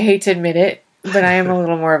 I hate to admit it, but I am a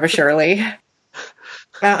little more of a Shirley.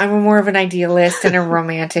 I'm more of an idealist and a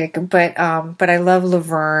romantic, but I love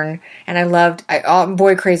Laverne, and I'm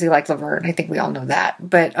boy crazy like Laverne. I think we all know that.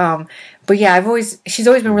 But yeah, she's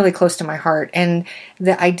always been really close to my heart, and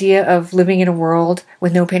the idea of living in a world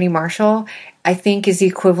with no Penny Marshall, I think, is the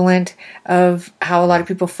equivalent of how a lot of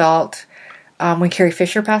people felt when Carrie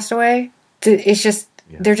Fisher passed away. It's just,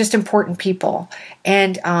 they're just important people.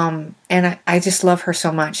 And I just love her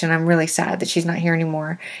so much. And I'm really sad that she's not here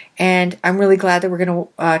anymore. And I'm really glad that we're going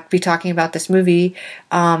to be talking about this movie,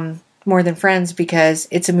 More Than Friends, because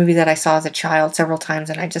it's a movie that I saw as a child several times.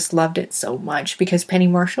 And I just loved it so much because Penny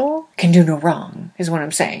Marshall can do no wrong, is what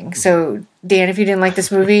I'm saying. So, Dan, if you didn't like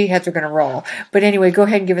this movie, heads are going to roll. But anyway, go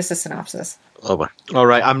ahead and give us a synopsis. Oh, all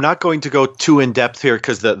right. I'm not going to go too in depth here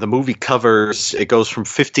because the movie it goes from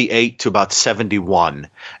 58 to about 71.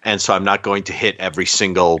 And so I'm not going to hit every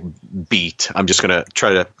single beat. I'm just going to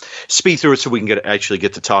try to speed through it so we can actually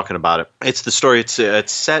get to talking about it. It's the story.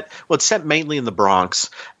 It's set mainly in the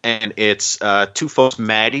Bronx. And it's two folks,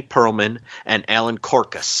 Maddie Perlman and Alan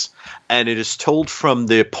Corcus. And it is told from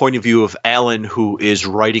the point of view of Alan, who is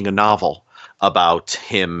writing a novel about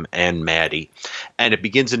him and Maddie. And it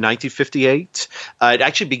begins in 1958. It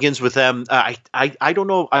actually begins with them. I don't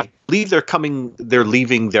know. I believe they're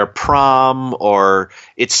leaving their prom, or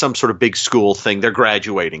it's some sort of big school thing. They're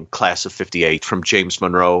graduating, class of 58 from James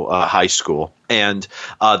Monroe High School. And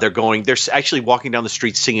they're actually walking down the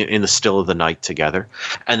street singing In the Still of the Night together.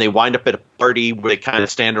 And they wind up at a party where they kind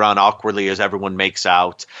of stand around awkwardly as everyone makes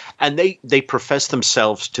out. And they profess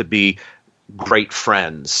themselves to be great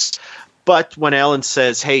friends. But when Alan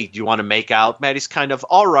says, hey, do you want to make out? Maddie's kind of,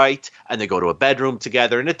 all right. And they go to a bedroom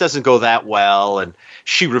together, and it doesn't go that well. And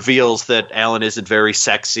she reveals that Alan isn't very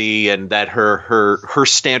sexy and that her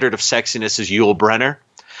standard of sexiness is Yul Brynner.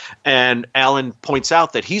 And Alan points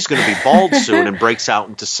out that he's going to be bald soon and breaks out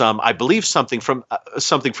into something from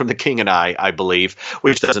The King and I believe,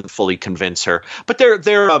 which doesn't fully convince her. But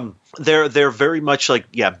they're very much like,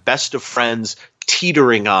 best of friends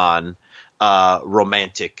teetering on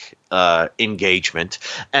romantic engagement.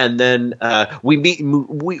 And then we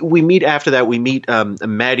meet after that. We meet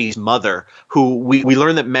Maddie's mother, who we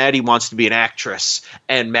learn that Maddie wants to be an actress,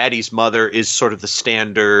 and Maddie's mother is sort of the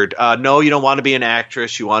standard. No, you don't want to be an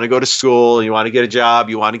actress. You want to go to school. You want to get a job.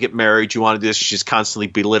 You want to get married. You want to do this. She's constantly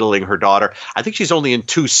belittling her daughter. I think she's only in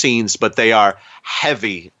 2 scenes, but they are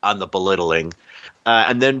heavy on the belittling.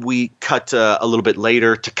 And then we cut a little bit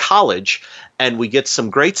later to college, and we get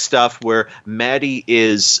some great stuff where Maddie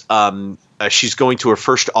is she's going to her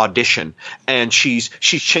first audition, and she's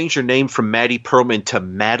changed her name from Maddie Perlman to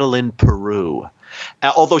Madeline Peru.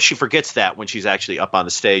 Although she forgets that when she's actually up on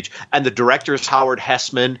the stage. And the director is Howard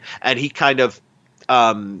Hessman, and he kind of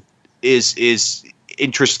is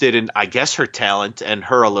interested in, I guess, her talent and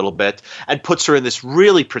her a little bit, and puts her in this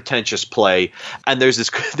really pretentious play. And there's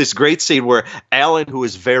this great scene where Alan, who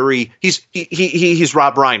is he's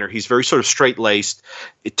Rob Reiner, he's very sort of straight-laced,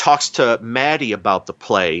 it talks to Maddie about the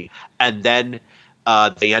play, and then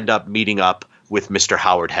they end up meeting up with Mr.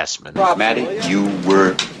 Howard Hessman. Maddie, you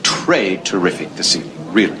were terrific this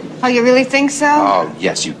evening, really. Oh, you really think so? Oh,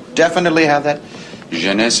 yes, you definitely have that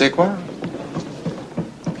je ne sais quoi.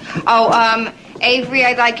 Oh, Avery,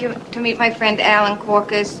 I'd like you to meet my friend Alan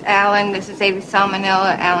Corcus. Alan, this is Avery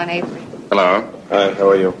Salmonella. Alan Avery. Hello. Hi, how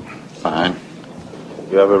are you? Fine.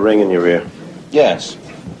 You have a ring in your ear. Yes.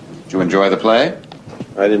 Did you enjoy the play?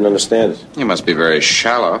 I didn't understand it. You must be very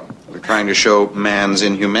shallow. We're trying to show man's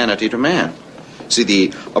inhumanity to man. See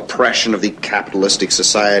the oppression of the capitalistic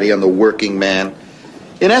society on the working man.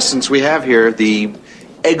 In essence, we have here the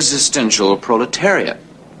existential proletariat.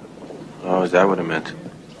 Oh, is that what it meant?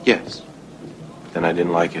 Yes. Then I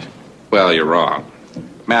didn't like it. Well, you're wrong.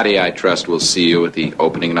 Maddie, I trust we'll see you at the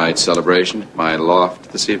opening night celebration at my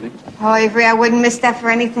loft this evening. Oh, Avery, I wouldn't miss that for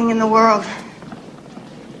anything in the world.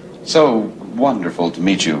 So wonderful to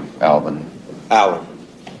meet you, Alvin. Alan.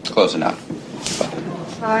 Close enough.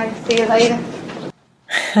 Bye. See you later.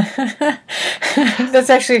 That's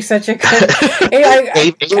actually such a good.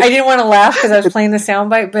 I didn't want to laugh because I was playing the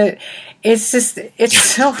soundbite, but it's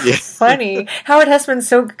so funny. Howard Hessman's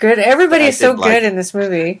so good. Everybody is so good in this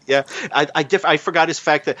movie. Yeah, I forgot the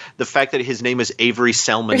fact that his name is Avery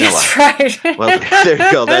Salmonella. That's right. Well, there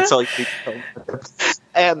you go. That's all you need to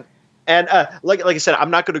know. And like I said,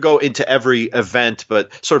 I'm not going to go into every event,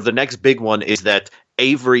 but sort of the next big one is that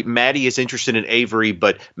Maddie is interested in Avery,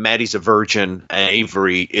 but Maddie's a virgin and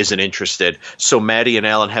Avery isn't interested. So Maddie and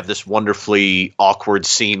Alan have this wonderfully awkward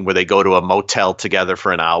scene where they go to a motel together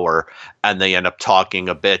for an hour and they end up talking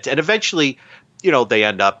a bit. And eventually, they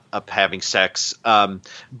end up having sex.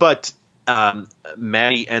 But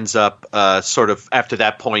Maddie ends up sort of after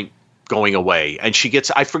that point going away, and she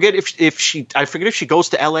gets, I forget if she goes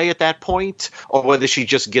to LA at that point or whether she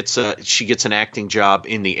just gets an acting job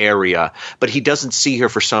in the area, but he doesn't see her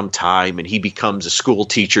for some time and he becomes a school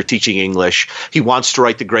teacher teaching English. He wants to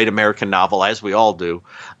write the great American novel, as we all do,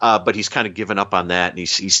 but he's kind of given up on that and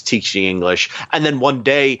he's teaching English. And then one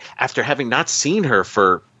day, after having not seen her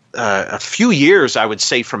for a few years, I would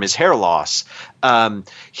say, from his hair loss,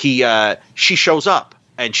 she shows up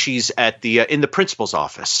and she's at in the principal's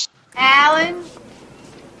office. Alan?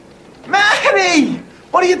 Maddie!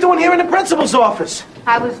 What are you doing here in the principal's office?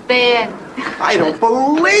 I was bad. I don't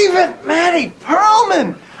believe it! Maddie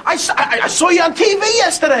Perlman! I saw you on TV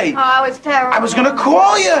yesterday! Oh, I was terrible. I was gonna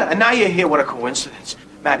call you, and now you're here. What a coincidence.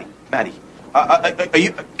 Maddie,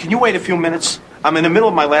 can you wait a few minutes? I'm in the middle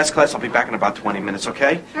of my last class. I'll be back in about 20 minutes,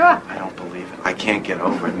 okay? Sure. I don't believe it. I can't get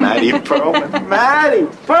over it. Maddie Perlman. Maddie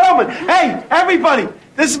Perlman! Hey, everybody!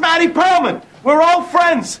 This is Maddie Perlman! We're all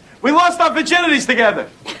friends! We lost our virginities together.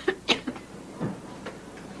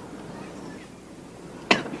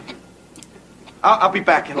 I'll be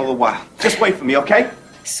back in a little while. Just wait for me, okay?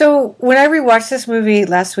 So when I rewatched this movie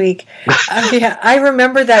last week, I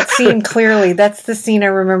remember that scene clearly. That's the scene I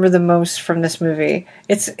remember the most from this movie.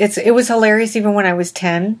 It was hilarious even when I was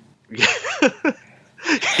 10.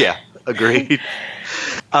 Yeah, agreed.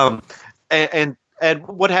 And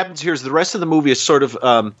what happens here is the rest of the movie is sort of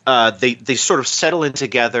they sort of settle in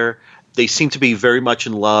together. They seem to be very much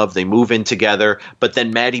in love. They move in together, but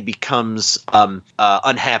then Maddie becomes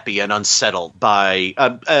unhappy and unsettled by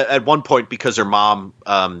at one point because her mom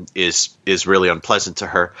is really unpleasant to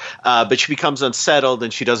her. But she becomes unsettled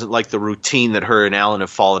and she doesn't like the routine that her and Alan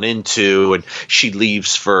have fallen into, and she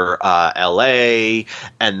leaves for L.A.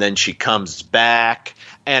 and then she comes back,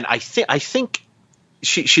 and I think.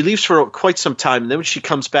 She leaves for quite some time, and then when she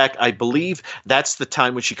comes back, I believe that's the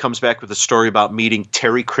time when she comes back with a story about meeting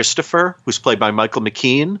Terry Christopher, who's played by Michael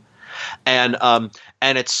McKean, and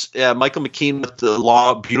it's Michael McKean with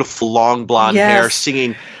the beautiful long blonde hair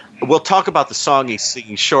singing. We'll talk about the song he's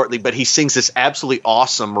singing shortly, but he sings this absolutely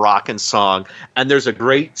awesome rockin' song. And there's a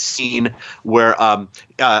great scene where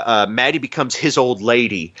Maddie becomes his old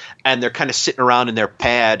lady, and they're kind of sitting around in their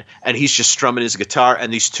pad, and he's just strumming his guitar.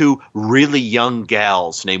 And these two really young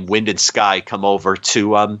gals named Wind and Sky come over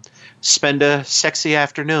to spend a sexy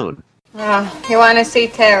afternoon. Oh, you want to see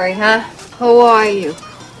Terry, huh? Who are you?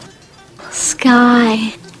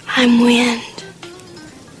 Sky. I'm Wind.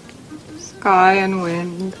 Sky and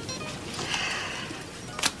Wind.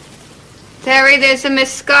 Terry, there's a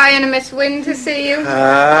Miss Sky and a Miss Wind to see you.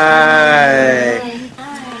 Hi.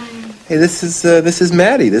 Hey, this is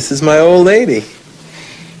Maddie. This is my old lady.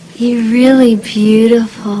 You're really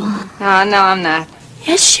beautiful. Oh, no, I'm not.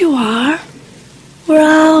 Yes, you are. We're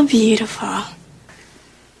all beautiful.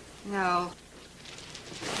 No.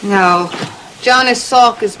 No. Jonas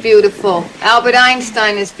Salk is beautiful. Albert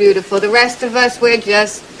Einstein is beautiful. The rest of us, we're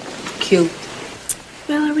just cute.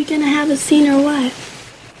 Well, are we gonna have a scene or what?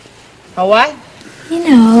 A what? You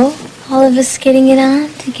know, all of us getting it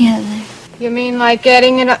on together. You mean like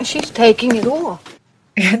getting it on? She's taking it off.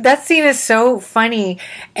 That scene is so funny.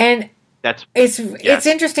 And it's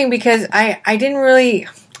interesting because I didn't really...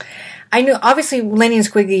 I knew, obviously, Lenny and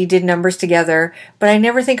Squiggly did numbers together, but I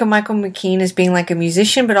never think of Michael McKean as being like a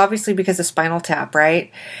musician, but obviously because of Spinal Tap,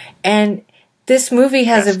 right? And this movie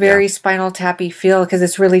has a very Spinal Tappy feel because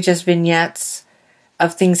it's really just vignettes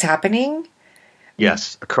of things happening.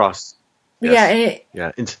 Yes, across. Yes.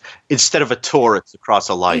 Yeah, instead of a tour, it's across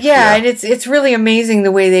a life. Yeah, and it's really amazing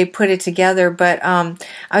the way they put it together. But I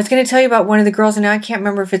was going to tell you about one of the girls, and now I can't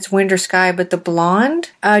remember if it's Wind or Sky, but the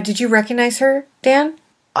blonde. Did you recognize her, Dan?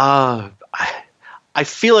 I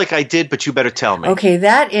feel like I did, but you better tell me. Okay,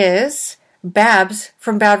 that is Babs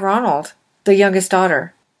from Bad Ronald, the youngest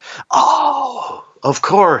daughter. Oh, of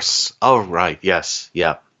course. Oh, right. Yes.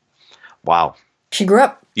 Yeah. Wow. She grew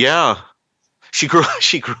up. Yeah. She grew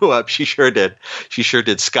up. She sure did. She sure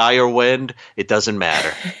did. Sky or wind, it doesn't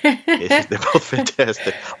matter. They're both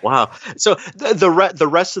fantastic. Wow. So the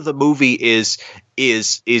rest of the movie is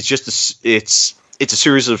just it's a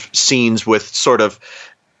series of scenes with sort of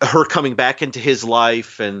her coming back into his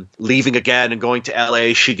life and leaving again and going to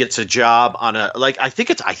LA. She gets a job on I think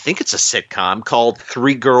it's a sitcom called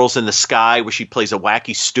Three Girls in the Sky, where she plays a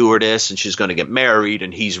wacky stewardess and she's going to get married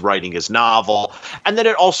and he's writing his novel. And then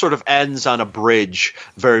it all sort of ends on a bridge,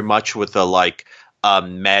 very much with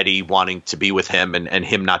Maddie wanting to be with him and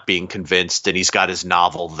him not being convinced, and he's got his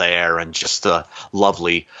novel there, and just a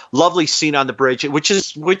lovely scene on the bridge, which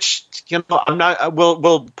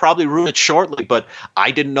we'll probably ruin it shortly, but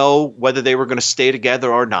I didn't know whether they were going to stay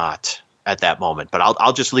together or not at that moment. But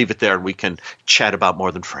I'll just leave it there and we can chat about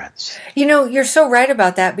More Than Friends. You know, you're so right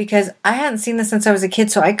about that, because I hadn't seen this since I was a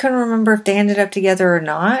kid, so I couldn't remember if they ended up together or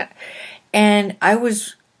not. And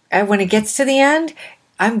when it gets to the end,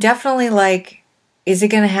 I'm definitely like, is it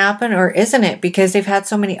going to happen or isn't it? Because they've had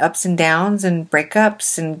so many ups and downs and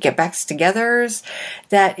breakups and get backs togethers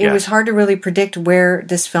that it was hard to really predict where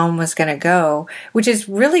this film was going to go, which is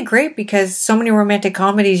really great because so many romantic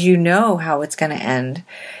comedies, you know how it's going to end,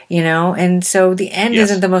 you know? And so the end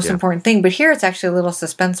isn't the most important thing, but here it's actually a little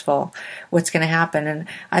suspenseful what's going to happen. And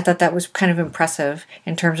I thought that was kind of impressive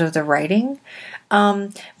in terms of the writing.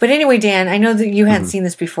 But anyway, Dan, I know that you hadn't seen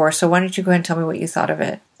this before, so why don't you go ahead and tell me what you thought of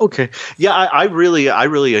it? Okay. Yeah, I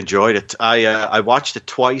really enjoyed it. I watched it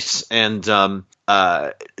twice, and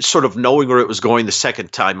sort of knowing where it was going the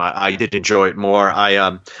second time, I did enjoy it more.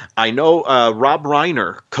 I know Rob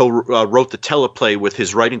Reiner wrote the teleplay with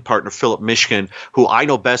his writing partner Philip Mishkin, who I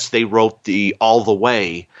know best. They wrote the All the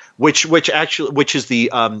Way, which is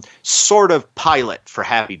the sort of pilot for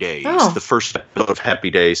Happy Days, the first episode of Happy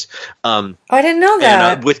Days. I didn't know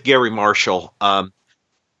that. And, with Gary Marshall.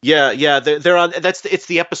 They're on. It's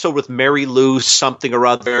the episode with Mary Lou something or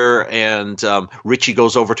other, and Richie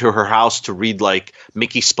goes over to her house to read like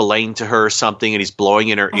Mickey Spillane to her or something, and he's blowing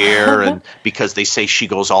in her ear, and because they say she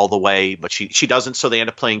goes all the way, but she doesn't, so they end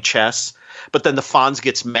up playing chess. But then the Fonz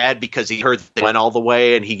gets mad because he heard they went all the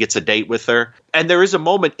way, and he gets a date with her. And there is a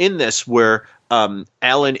moment in this where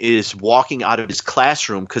Alan is walking out of his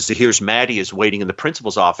classroom because he hears Maddie is waiting in the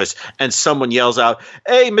principal's office, and someone yells out,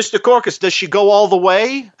 "Hey, Mr. Corcus, does she go all the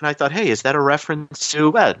way?" And I thought, hey, is that a reference to,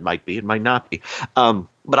 well, it might be, it might not be.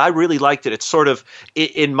 But I really liked it. It's sort of,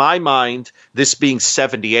 in my mind, this being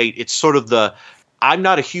 78, it's sort of I'm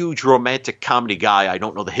not a huge romantic comedy guy. I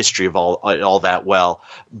don't know the history of all that well.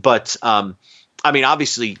 But, I mean,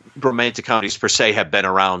 obviously, romantic comedies per se have been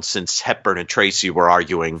around since Hepburn and Tracy were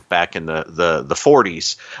arguing back in the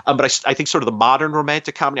 40s. But I think sort of the modern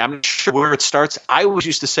romantic comedy, I'm not sure where it starts. I always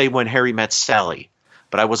used to say When Harry Met Sally,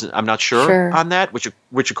 but I'm not sure on that, which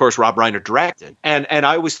of course Rob Reiner directed. And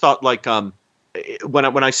I always thought like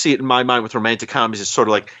when I see it in my mind with romantic comedies, it's sort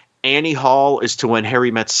of like Annie Hall is to When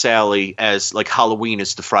Harry Met Sally as like Halloween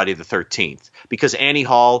is to Friday the 13th, because Annie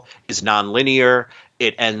Hall is nonlinear.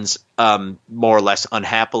 It ends more or less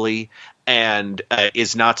unhappily, and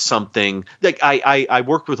is not something like I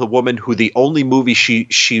worked with a woman who the only movie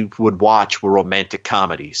she would watch were romantic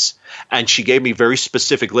comedies, and she gave me very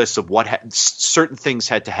specific lists of what certain things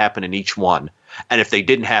had to happen in each one, and if they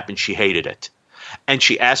didn't happen, she hated it. And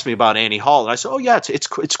she asked me about Annie Hall, and I said, "Oh yeah,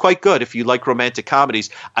 it's quite good if you like romantic comedies.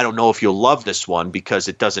 I don't know if you'll love this one because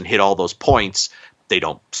it doesn't hit all those points. They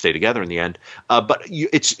don't stay together in the end, but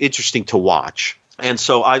it's interesting to watch." And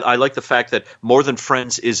so I like the fact that More Than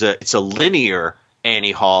Friends it's a linear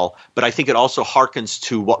Annie Hall, but I think it also harkens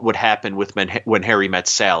to what would happen with When Harry Met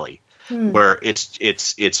Sally. Where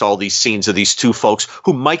it's all these scenes of these two folks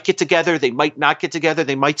who might get together, they might not get together,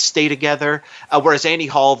 they might stay together. Whereas Annie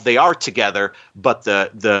Hall, they are together, but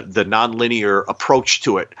the nonlinear approach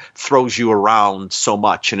to it throws you around so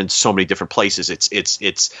much and in so many different places.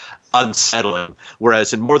 It's unsettling.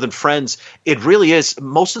 Whereas in More Than Friends, it really is.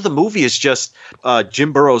 Most of the movie is just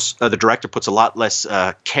Jim Burrows, the director, puts a lot less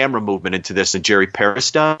camera movement into this than Jerry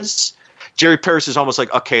Paris does. Jerry Paris is almost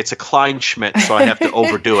like, okay, it's a Kleinschmidt, so I have to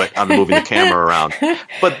overdo it on moving the camera around.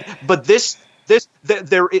 But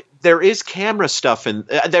there is camera stuff and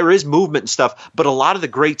there is movement and stuff, but a lot of the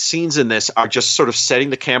great scenes in this are just sort of setting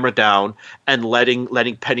the camera down and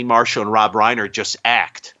letting Penny Marshall and Rob Reiner just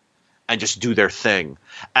act and just do their thing.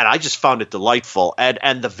 And I just found it delightful.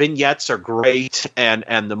 And the vignettes are great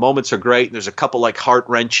and the moments are great. And there's a couple like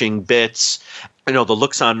heart-wrenching bits. You know, the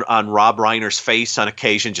looks on Rob Reiner's face on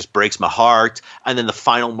occasion just breaks my heart. And then the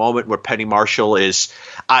final moment where Penny Marshall is,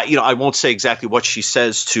 I won't say exactly what she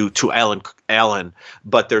says to Alan,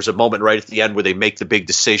 but there's a moment right at the end where they make the big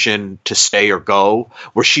decision to stay or go,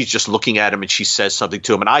 where she's just looking at him and she says something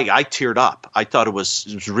to him. And I teared up. I thought it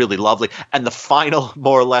was really lovely. And the final,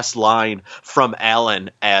 more or less, line from Alan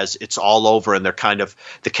as it's all over and they're kind of,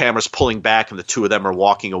 the camera's pulling back and the two of them are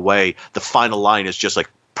walking away. The final line is just like,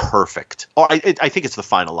 perfect. Or I think it's the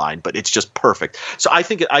final line, but it's just perfect. So I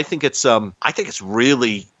think it's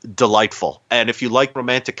really delightful. And if you like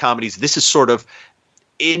romantic comedies, this is sort of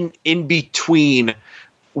in between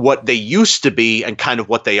what they used to be and kind of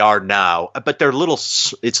what they are now. But it's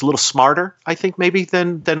a little smarter, I think, maybe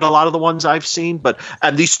than a lot of the ones I've seen.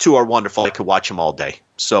 And these two are wonderful. I could watch them all day.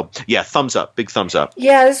 So yeah, thumbs up, big thumbs up.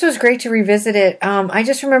 Yeah, this was great to revisit it. I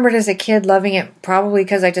just remembered as a kid loving it, probably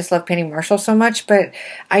because I just love Penny Marshall so much. But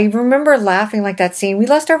I remember laughing like that scene. We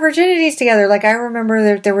lost our virginities together. Like I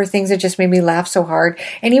remember there were things that just made me laugh so hard.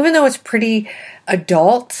 And even though it's pretty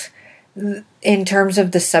adult in terms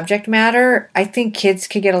of the subject matter, I think kids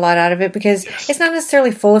could get a lot out of it because it's not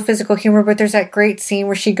necessarily full of physical humor, but there's that great scene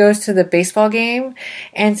where she goes to the baseball game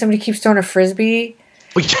and somebody keeps throwing a frisbee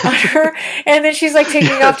on her, and then she's like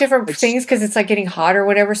taking off different things because it's like getting hot or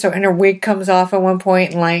whatever. So, and her wig comes off at one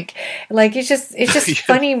point, and like it's just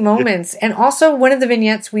funny moments. And also one of the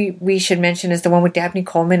vignettes we should mention is the one with Dabney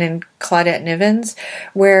Coleman and Claudette Nivens,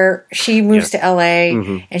 where she moves to L.A.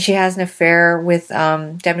 And she has an affair with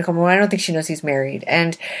Dabney Coleman. I don't think she knows he's married,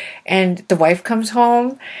 and the wife comes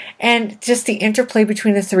home, and just the interplay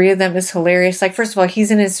between the three of them is hilarious. Like, first of all,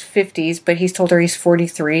 he's in his 50s, but he's told her he's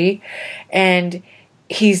 43, and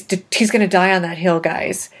he's going to die on that hill,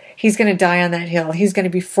 guys. He's going to die on that hill. He's going to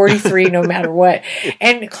be 43 no matter what.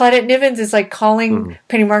 And Claudette Nivens is like calling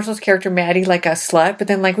Penny Marshall's character Maddie like a slut, but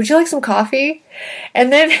then like, would you like some coffee?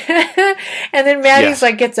 And then Maddie's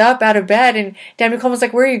like gets up out of bed and Dabney Coleman's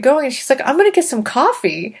like, where are you going? And she's like, I'm going to get some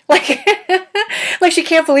coffee. Like, like she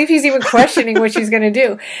can't believe he's even questioning what she's going to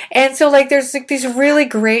do. And so like, there's like these really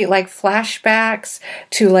great like flashbacks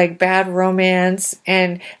to like Bad Romance.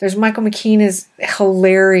 And there's Michael McKean is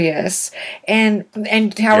hilarious. And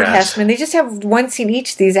Howard Hessman. They just have one scene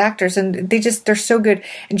each, these actors, and they're so good.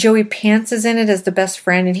 And Joey Pants is in it as the best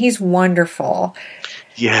friend, and he's wonderful.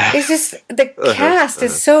 Yeah. It's just, the cast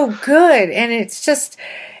is so good, and it's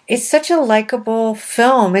such a likable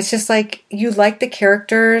film. It's just like, you like the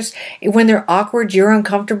characters. When they're awkward, you're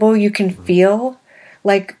uncomfortable, you can feel.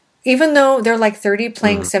 Like, even though they're like 30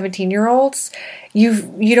 playing 17-year-olds,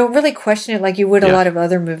 you don't really question it like you would a lot of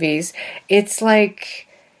other movies. It's like,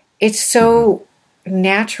 it's so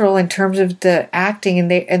natural in terms of the acting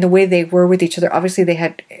and the way they were with each other. Obviously they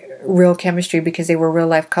had real chemistry because they were a real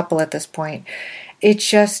life couple at this point. It's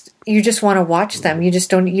just, you just want to watch them. You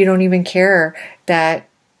don't even care that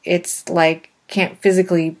it's like, can't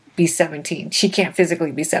physically be 17. She can't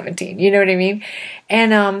physically be 17. You know what I mean?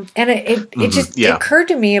 And it just occurred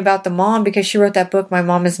to me about the mom because she wrote that book, My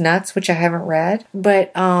Mom Is Nuts, which I haven't read,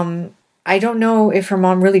 but, I don't know if her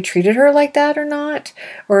mom really treated her like that or not,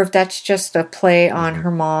 or if that's just a play on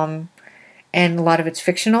her mom and a lot of it's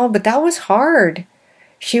fictional, but that was hard.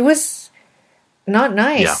 She was not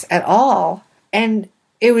nice at all. And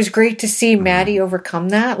it was great to see Maddie overcome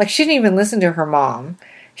that. Like, she didn't even listen to her mom.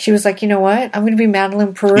 She was like, you know what? I'm going to be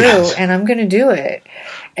Madeline Peru and I'm going to do it.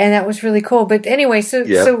 And that was really cool. But anyway, so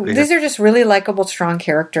these are just really likable, strong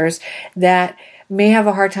characters that may have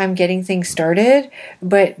a hard time getting things started,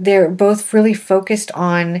 but they're both really focused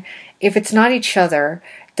on, if it's not each other,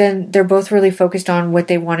 then they're both really focused on what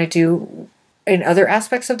they want to do in other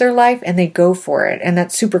aspects of their life, and they go for it, and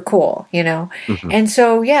that's super cool, you know? And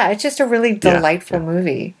so, yeah, it's just a really delightful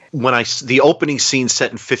movie. When the opening scene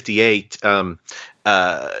set in 58,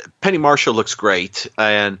 Penny Marshall looks great,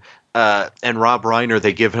 and Rob Reiner,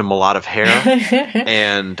 they give him a lot of hair,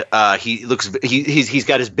 and he's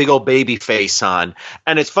got his big old baby face on,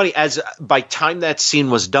 and it's funny, as by time that scene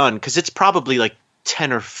was done, because it's probably like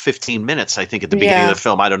 10 or 15 minutes, I think, at the beginning of the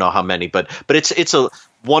film. I don't know how many, but it's a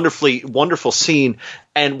wonderful scene.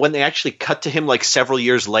 And when they actually cut to him like several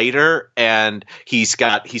years later, and he's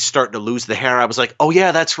starting to lose the hair, I was like, oh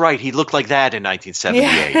yeah, that's right, he looked like that in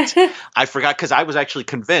 1978. Yeah. I forgot, because I was actually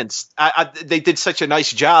convinced. They did such a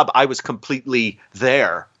nice job. I was completely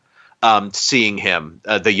there. Seeing him,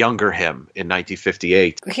 the younger him in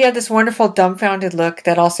 1958. He had this wonderful dumbfounded look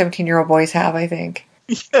that all 17-year-old boys have, I think.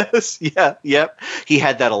 Yes, yeah, yep. He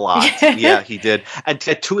had that a lot. Yeah, he did. And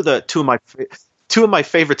two of my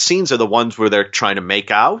favorite scenes are the ones where they're trying to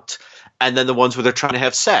make out, and then the ones where they're trying to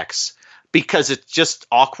have sex, because it's just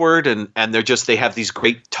awkward, and they have these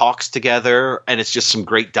great talks together, and it's just some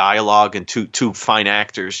great dialogue, and two fine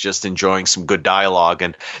actors just enjoying some good dialogue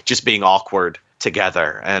and just being awkward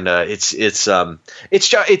together. And it's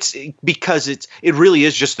because it really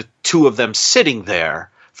is just the two of them sitting there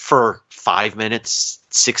for 5 minutes,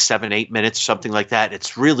 6, 7, 8 minutes, something like that.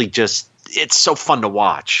 It's really it's so fun to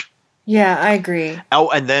watch. Yeah, I agree. Oh,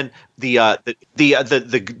 and then the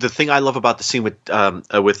thing I love about the scene with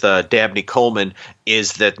Dabney Coleman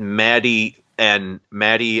is that Maddie and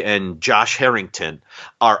Josh Harrington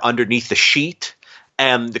are underneath the sheet,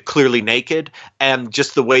 and they're clearly naked, and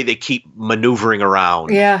just the way they keep maneuvering around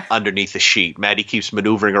underneath the sheet. Maddie keeps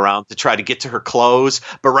maneuvering around to try to get to her clothes,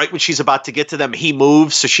 but right when she's about to get to them, he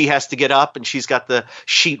moves, so she has to get up, and she's got the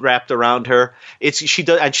sheet wrapped around her. She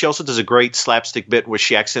also does a great slapstick bit where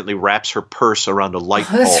she accidentally wraps her purse around a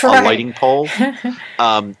lighting pole.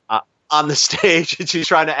 On the stage, and she's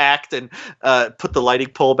trying to act and put the lighting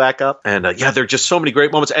pole back up. And there are just so many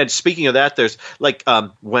great moments. And speaking of that, there's like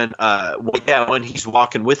when he's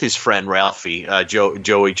walking with his friend Ralphie, Joey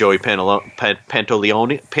Pants.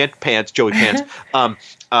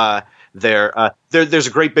 There's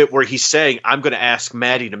a great bit where he's saying, "I'm going to ask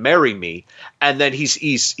Maddie to marry me," and then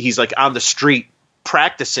he's like on the street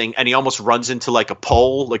practicing, and he almost runs into like a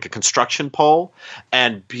pole, like a construction pole,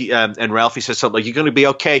 and Ralphie says something like, "You're going to be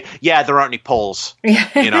okay." "Yeah, there aren't any poles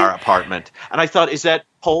in our apartment." And I thought, is that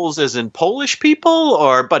poles as in Polish people,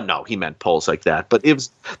 but no, he meant poles like that. But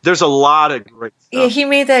there's a lot of great stuff. Yeah, he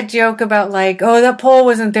made that joke about like, oh, that pole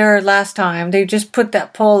wasn't there last time. They just put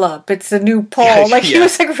that pole up. It's a new pole. He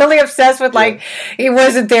was like really obsessed with like, it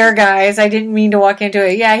wasn't there, guys. I didn't mean to walk into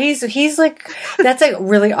it. Yeah, he's like, that's a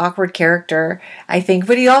really awkward character, I think.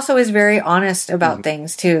 But he also is very honest about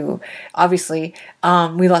things too. Obviously,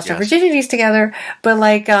 we lost our virginities together, but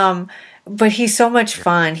like, but he's so much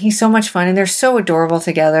fun. He's so much fun, and they're so adorable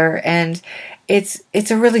together. And it's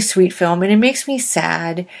a really sweet film, and it makes me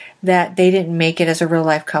sad that they didn't make it as a real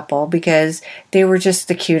life couple, because they were just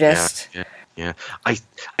the cutest. Yeah. I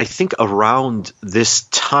think around this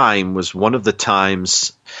time was one of the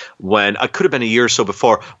times when I could have been a year or so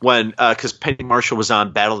before, when because Penny Marshall was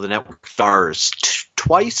on Battle of the Network Stars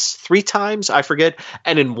twice, 3 times, I forget.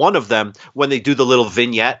 And in one of them, when they do the little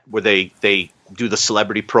vignette where they do the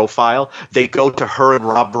celebrity profile, they go to her and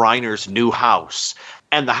Rob Reiner's new house,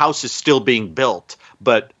 and the house is still being built,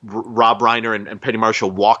 but Rob Reiner and Penny Marshall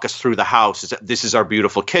walk us through the house. This is our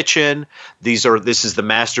beautiful kitchen. This is the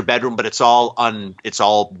master bedroom, but it's all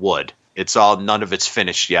wood. None of it's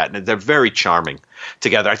finished yet, and they're very charming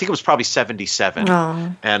together. I think it was probably 1977.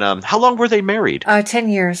 Oh. And how long were they married? 10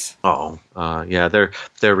 years. Oh, yeah, they're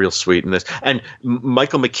real sweet in this. And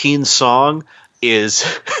Michael McKean's song is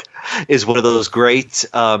one of those great.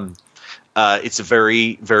 It's a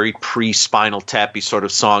very, very pre-Spinal Tappy sort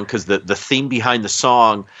of song, because the theme behind the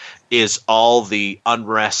song is all the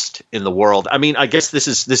unrest in the world. I mean, I guess this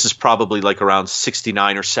is probably like around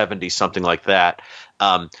 69 or 70, something like that.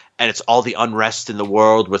 And it's all the unrest in the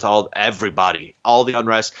world with everybody, all the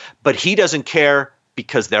unrest. But he doesn't care,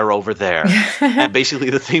 because they're over there. And basically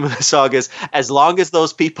the theme of the song is, as long as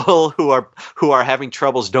those people who are having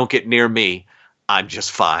troubles don't get near me, I'm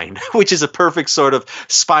just fine. Which is a perfect sort of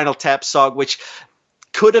Spinal Tap song, which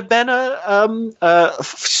could have been a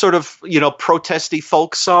sort of, protesty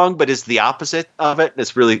folk song, but is the opposite of it.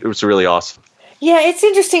 It was really awesome. Yeah, it's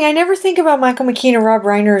interesting. I never think about Michael McKean and Rob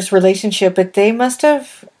Reiner's relationship, but they must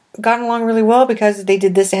have gotten along really well, because they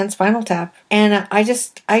did this and Spinal Tap. And I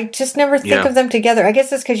just never think of them together. I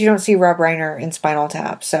guess it's because you don't see Rob Reiner in Spinal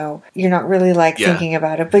Tap, so you're not really thinking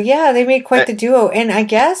about it. But yeah, they made quite the duo. And I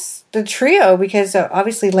guess the trio, because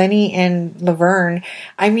obviously Lenny and Laverne,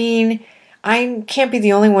 I mean, I can't be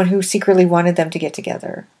the only one who secretly wanted them to get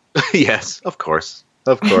together. Yes, of course.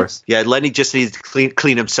 Of course. Yeah, Lenny just needs to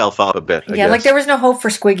clean himself up a bit. I Yeah, guess. like there was no hope for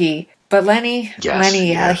Squiggy, but Lenny, yeah.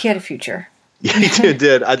 he had a future. Yeah, he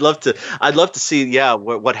did. I'd love to see.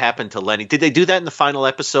 What happened to Lenny? Did they do that in the final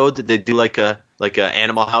episode? Did they do like a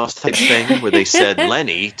Animal House type thing where they said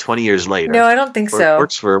Lenny 20 years later? No, I don't think so.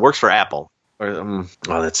 Works for Apple. Oh,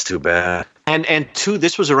 that's too bad. And two,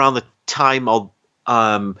 this was around the time of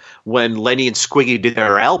when Lenny and Squiggy did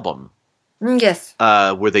their album. Yes.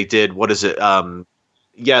 Where they did, what is it?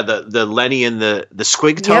 The Lenny and the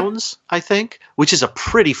Squig Tones, yep. I think, which is a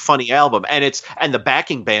pretty funny album, and the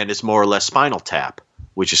backing band is more or less Spinal Tap,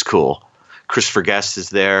 which is cool. Christopher Guest is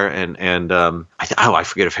there, and I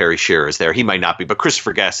forget if Harry Shearer is there. He might not be, but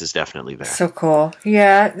Christopher Guest is definitely there. So cool.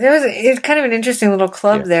 Yeah, it's kind of an interesting little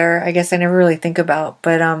club there. I guess I never really think about,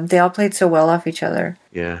 but they all played so well off each other.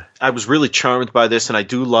 Yeah, I was really charmed by this, and I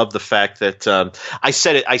do love the fact that I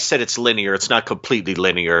said it's linear. It's not completely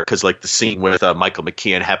linear because, like, the scene with Michael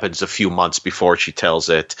McKean happens a few months before she tells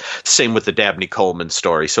it. Same with the Dabney Coleman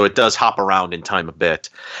story, so it does hop around in time a bit.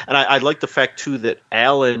 And I like the fact too that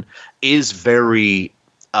Alan is very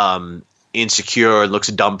insecure and looks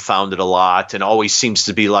dumbfounded a lot, and always seems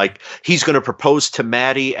to be like he's going to propose to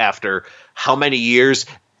Maddie after how many years.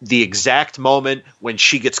 The exact moment when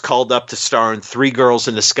she gets called up to star in Three Girls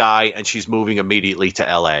in the Sky and she's moving immediately to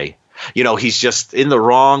L.A. You know, he's just in the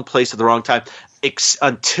wrong place at the wrong time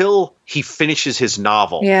until he finishes his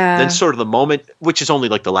novel. Yeah. Then sort of the moment, which is only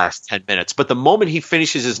like the last 10 minutes, but the moment he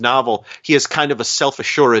finishes his novel, he has kind of a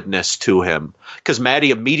self-assuredness to him because Maddie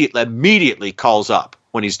immediately calls up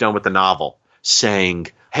when he's done with the novel saying,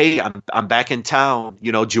 hey, I'm back in town.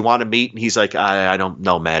 You know, do you want to meet? And he's like, I don't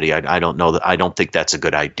know, Maddie. I don't know. I don't think that's a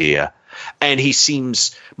good idea. And he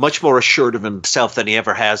seems much more assured of himself than he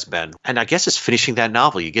ever has been. And I guess it's finishing that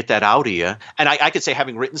novel. You get that out of you. And I could say,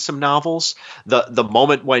 having written some novels, the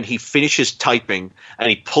moment when he finishes typing and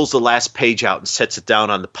he pulls the last page out and sets it down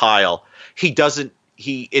on the pile,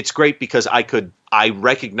 it's great because I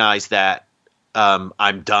recognize that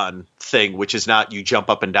I'm done thing, which is not you jump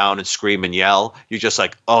up and down and scream and yell. You're just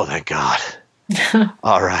like, oh, thank God.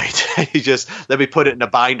 All right. You just let me put it in a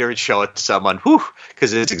binder and show it to someone. Whew,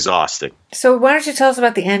 because it's exhausting. So why don't you tell us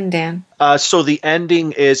about the end, Dan? So the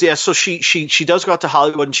ending is, so she does go out to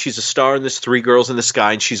Hollywood and she's a star in this Three Girls in the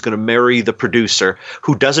Sky, and she's going to marry the producer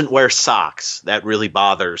who doesn't wear socks. That really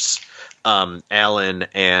bothers Alan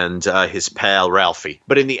and his pal Ralphie.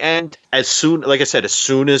 But in the end, as soon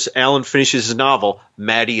as Alan finishes his novel,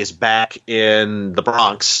 Maddie is back in the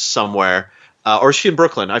Bronx somewhere. Or is she in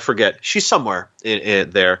Brooklyn? I forget. She's somewhere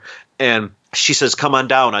in there. And she says, come on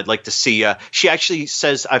down. I'd like to see you. She actually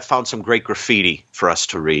says, I've found some great graffiti for us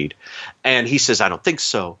to read. And he says, I don't think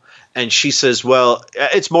so. And she says, well,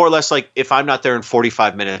 it's more or less like, if I'm not there in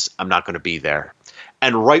 45 minutes, I'm not going to be there.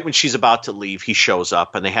 And right when she's about to leave, he shows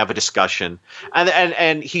up and they have a discussion.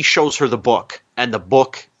 And he shows her the book. And the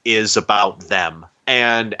book is about them.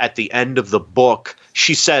 And at the end of the book,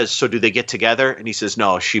 she says, so do they get together? And he says,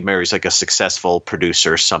 no, she marries like a successful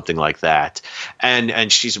producer or something like that.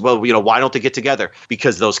 And she's, well, you know, why don't they get together?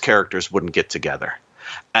 Because those characters wouldn't get together.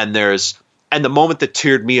 And the moment that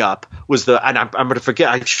teared me up was and I'm going to forget,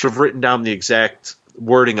 I should have written down the exact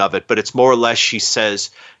wording of it, but it's more or less she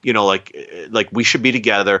says, you know, like we should be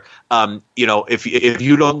together. You know, if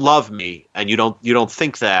you don't love me and you don't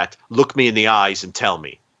think that, look me in the eyes and tell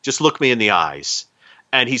me. Just look me in the eyes.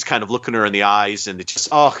 And he's kind of looking her in the eyes, and it just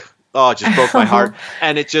it just broke my heart.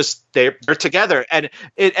 And it just they're together, and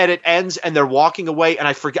it ends, and they're walking away. And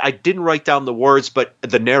I forget, I didn't write down the words, but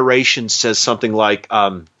the narration says something like,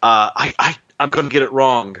 I'm going to get it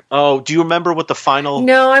wrong. Oh, do you remember what the final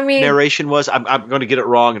narration was? I'm going to get it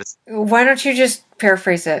wrong. Why don't you just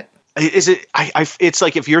paraphrase it? Is it? It's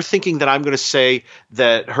like if you're thinking that I'm going to say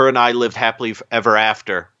that her and I lived happily ever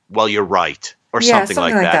after. Well, you're right. Or something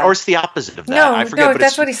like that. Or it's the opposite of that. No, I forget, but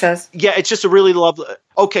that's what he says. Yeah, it's just a really lovely...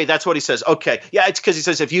 Okay, that's what he says. Okay. Yeah, it's because he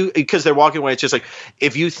says, because they're walking away, it's just like,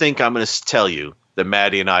 if you think I'm going to tell you that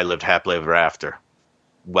Maddie and I lived happily ever after,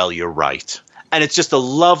 well, you're right. And it's just a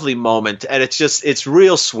lovely moment, and it's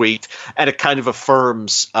real sweet, and it kind of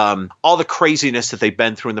affirms all the craziness that they've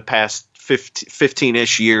been through in the past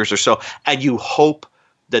 15-ish years or so, and you hope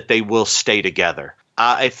that they will stay together.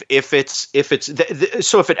 If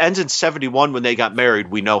it ends in 71 when they got married,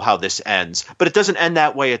 we know how this ends. But it doesn't end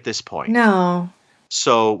that way at this point. No.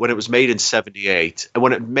 So when it was made in 78,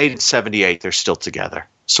 they're still together.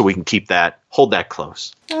 So we can hold that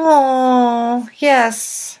close. Oh,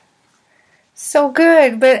 yes. so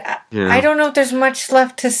good, but I don't know if there's much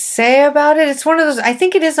left to say about it. It's one of those, I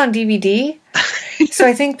think it is on DVD, so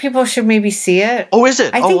I think people should maybe see it. Oh, is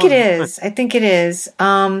it? I think it is. I think it is.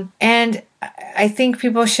 And I think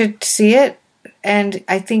people should see it. And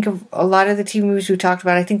I think of a lot of the TV movies we talked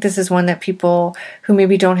about, I think this is one that people who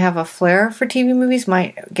maybe don't have a flair for TV movies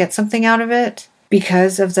might get something out of it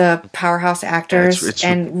because of the powerhouse actors.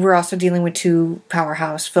 And we're also dealing with two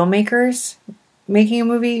powerhouse filmmakers making a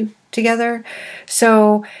movie together.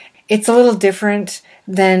 So it's a little different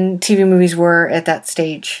than TV movies were at that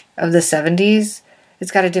stage of the 70s.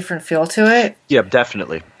 It's got a different feel to it. Yeah,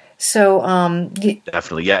 definitely. So,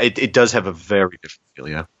 definitely. Yeah, it does have a very different feel,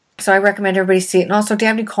 yeah. So I recommend everybody see it. And also,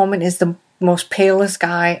 Dabney Coleman is the most palest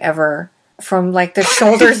guy ever. From like the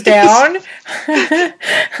shoulders down,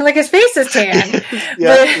 like his face is tan,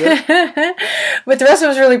 but the rest of him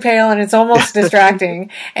is really pale and it's almost distracting.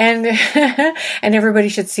 And and everybody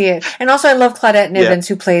should see it. And also, I love Claudette Nivens,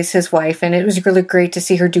 who plays his wife, and it was really great to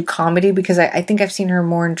see her do comedy because I think I've seen her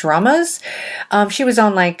more in dramas. She was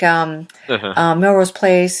on like Melrose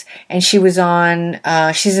Place, and she was on.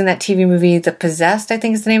 She's in that TV movie, The Possessed, I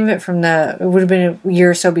think is the name of it. It would have been a year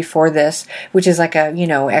or so before this, which is like a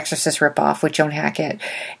Exorcist ripoff with Joan Hackett,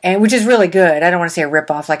 and which is really good. I don't want to say a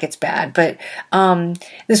ripoff like it's bad, but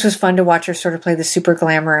this was fun to watch her sort of play the super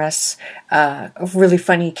glamorous, really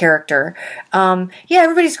funny character.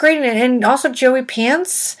 Everybody's great in it, and also Joey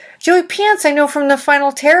Pants. Joey Pants, I know from The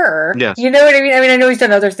Final Terror. Yes. You know what I mean? I know he's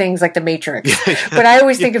done other things like The Matrix, but I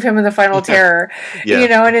always think of him in The Final Terror.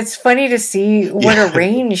 And it's funny to see what a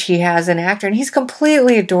range he has an actor, and he's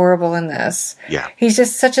completely adorable in this. Yeah. He's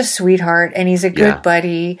just such a sweetheart, and he's a good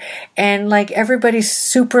buddy, and like everybody's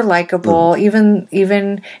super likable.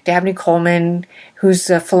 Even Dabney Coleman, who's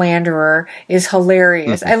a philanderer, is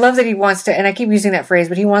hilarious. I love that he wants to, and I keep using that phrase,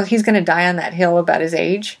 but he's going to die on that hill about his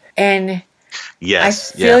age. And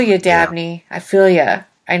yes, I feel you, Dabney. I feel you.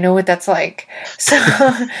 I know what that's like. So,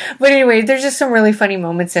 but anyway, there's just some really funny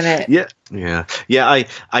moments in it. Yeah.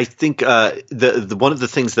 I think the one of the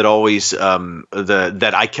things that always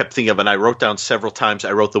that I kept thinking of, and I wrote down several times,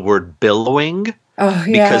 I wrote the word billowing. Oh,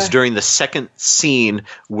 yeah. Because during the second scene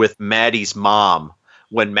with Maddie's mom,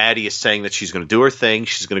 when Maddie is saying that she's going to do her thing,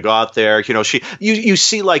 she's going to go out there, you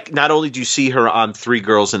see, like, not only do you see her on Three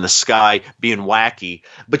Girls in the Sky being wacky,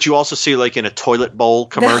 but you also see, like, in a toilet bowl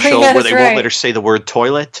commercial where they won't let her say the word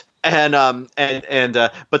toilet.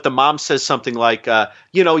 But the mom says something like,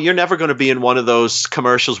 you're never going to be in one of those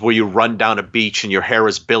commercials where you run down a beach and your hair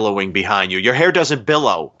is billowing behind you. Your hair doesn't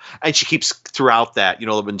billow. And she keeps throughout that,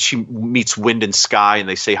 when she meets Wind and Sky and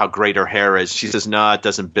they say how great her hair is, she says, no, it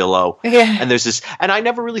doesn't billow. Yeah. And there's this, and I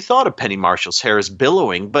never really thought of Penny Marshall's hair as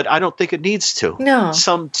billowing, but I don't think it needs to. No.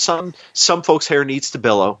 Some folks' hair needs to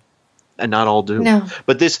billow. And not all do. No.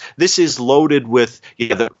 But this is loaded with,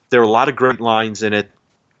 there are a lot of great lines in it.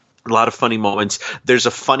 A lot of funny moments. There's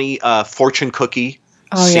a funny fortune cookie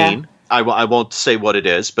scene. Yeah. I won't say what it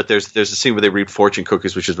is, but there's a scene where they read fortune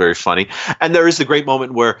cookies, which is very funny. And there is the great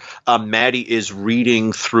moment where Maddie is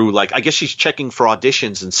reading through, like, I guess she's checking for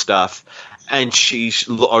auditions and stuff, and she's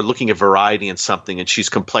looking at Variety and something, and she's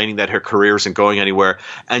complaining that her career isn't going anywhere.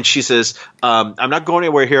 And she says, "I'm not going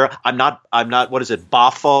anywhere here. I'm not. What is it,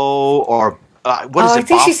 Boffo or?" What is it, I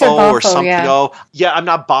think she said Boffo or Boffo, something? yeah. Oh, yeah, I'm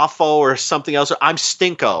not Boffo or something else. I'm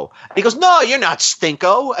Stinko. And he goes, no, you're not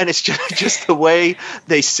Stinko. And it's just the way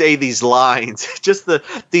they say these lines, just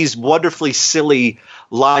these wonderfully silly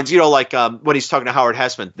lines. Like when he's talking to Howard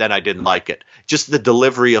Hessman, then I didn't like it. Just the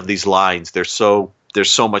delivery of these lines. They're so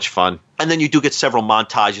much fun. And then you do get several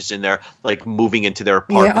montages in there, like moving into their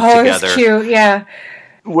apartment together. It's cute, yeah.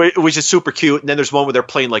 Which is super cute. And then there's one where they're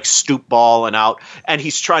playing like stoop ball and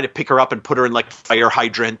he's trying to pick her up and put her in like fire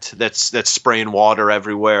hydrant that's spraying water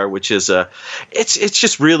everywhere, which is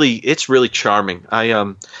it's really charming.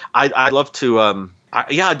 I'd love to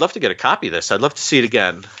I'd love to get a copy of this. I'd love to see it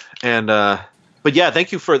again. And but yeah,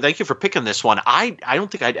 thank you for picking this one. I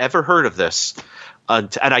don't think I'd ever heard of this,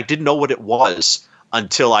 and I didn't know what it was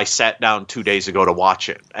until I sat down 2 days ago to watch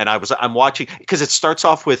it. And I'm watching because it starts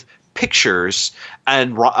off with pictures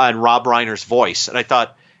and Rob Reiner's voice, and I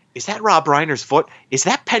thought, is that Rob Reiner's voice? Is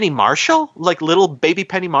that Penny Marshall? Like little baby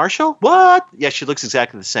Penny Marshall? What? Yeah, she looks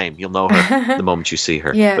exactly the same. You'll know her the moment you see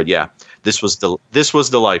her. Yeah. But yeah, this was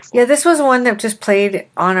delightful. Yeah, this was one that just played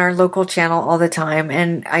on our local channel all the time,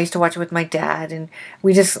 and I used to watch it with my dad, and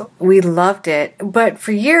we loved it. But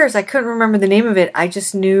for years, I couldn't remember the name of it. I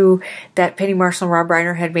just knew that Penny Marshall and Rob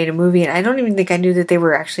Reiner had made a movie, and I don't even think I knew that they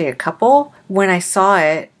were actually a couple when I saw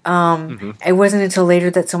it. It wasn't until later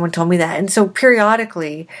that someone told me that. And so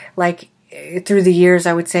periodically, like through the years,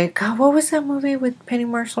 I would say, God, what was that movie with Penny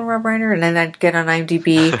Marshall and Rob Reiner? And then I'd get on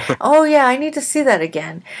IMDb, oh yeah, I need to see that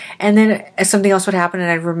again. And then something else would happen and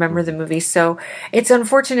I'd remember the movie. So it's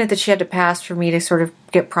unfortunate that she had to pass for me to sort of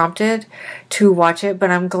get prompted to watch it,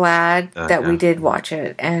 but I'm glad that we did watch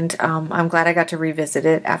it. And I'm glad I got to revisit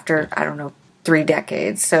it after, I don't know, 3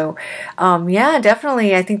 decades. So, yeah,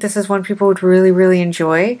 definitely. I think this is one people would really, really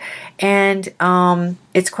enjoy. And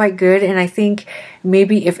it's quite good. And I think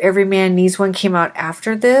maybe if Every Man Needs One came out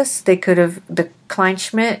after this, they could have, the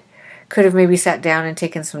Kleinschmidt could have maybe sat down and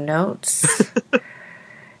taken some notes.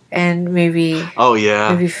 And maybe... Oh,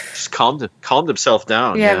 yeah. Maybe just calmed himself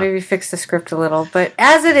down. Yeah, maybe fix the script a little. But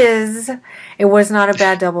as it is, it was not a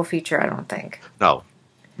bad double feature, I don't think. No,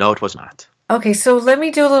 it was not. Okay, so let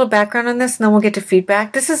me do a little background on this, and then we'll get to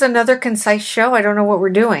feedback. This is another concise show. I don't know what we're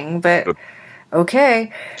doing, but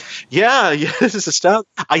okay. Yeah, this is astounding.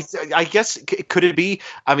 I guess, could it be,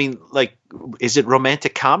 I mean, like, is it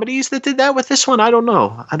romantic comedies that did that with this one? I don't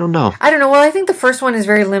know. Well, I think the first one is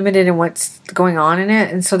very limited in what's going on in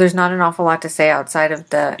it, and so there's not an awful lot to say outside of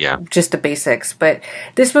just the basics. But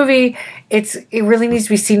this movie, it really needs to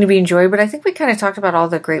be seen to be enjoyed, but I think we kind of talked about all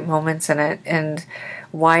the great moments in it, and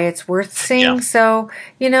why it's worth seeing. So,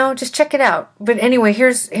 just check it out. But anyway,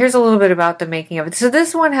 here's a little bit about the making of it. So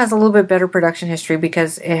this one has a little bit better production history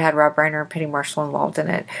because it had Rob Reiner and Penny Marshall involved in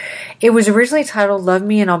it. It was originally titled Love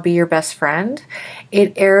Me and I'll Be Your Best Friend.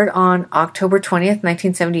 It aired on October 20th,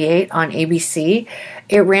 1978 on ABC.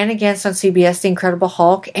 It ran against on CBS The Incredible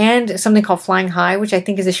Hulk and something called Flying High, which I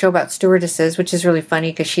think is a show about stewardesses, which is really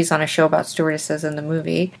funny because she's on a show about stewardesses in the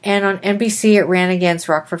movie. And on NBC, it ran against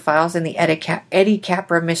Rockford Files and the Eddie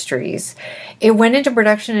Capra Mysteries. It went into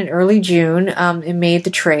production in early June. It made the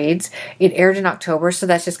trades. It aired in October, so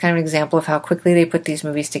that's just kind of an example of how quickly they put these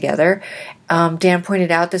movies together. Dan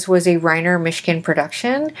pointed out this was a Reiner-Mishkin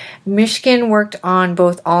production. Mishkin worked on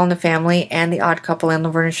both All in the Family and The Odd Couple and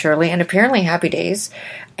Laverne and Shirley, and apparently Happy Days.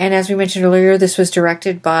 And as we mentioned earlier, this was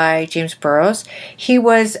directed by James Burrows. He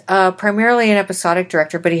was primarily an episodic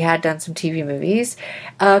director, but he had done some TV movies.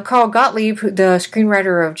 Carl Gottlieb, the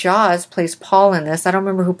screenwriter of Jaws, plays Paul in this. I don't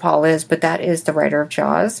remember who Paul is, but that is the writer of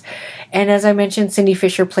Jaws. And as I mentioned, Cindy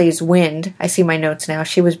Fisher plays Wind. I see my notes now.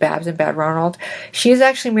 She was Babs in Bad Ronald. She is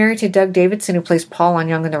actually married to Doug Davidson, who plays Paul on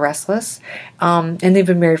Young and the Restless. And they've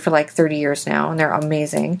been married for like 30 years now, and they're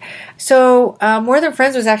amazing. So More Than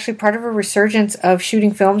Friends was actually part of a resurgence of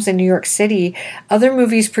shooting films in New York City. Other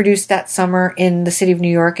movies produced that summer in the city of New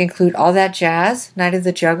York include All That Jazz, Night of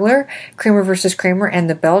the Juggler, Kramer vs. Kramer, and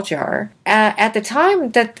The Bell Jar. At the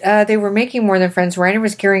time that they were making More Than Friends, Reiner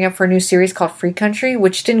was gearing up for a new series called Free Country,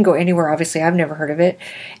 which didn't go anywhere, obviously. I've never heard of it.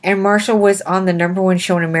 And Marshall was on the #1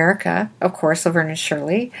 show in America, of course, Laverne and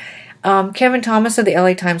Shirley. Kevin Thomas of the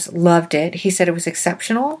LA Times loved it. He said it was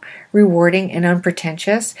exceptional, rewarding, and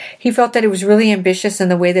unpretentious. He felt that it was really ambitious in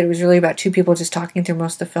the way that it was really about two people just talking through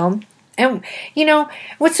most of the film. And,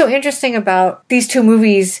 what's so interesting about these two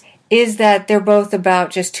movies is that they're both about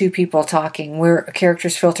just two people talking, where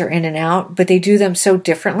characters filter in and out, but they do them so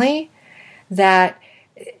differently that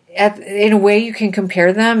in a way you can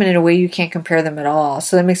compare them, and in a way you can't compare them at all.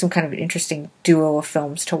 So that makes them kind of an interesting duo of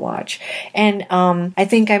films to watch. And I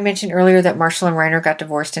think I mentioned earlier that Marshall and Reiner got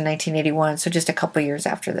divorced in 1981, so just a couple years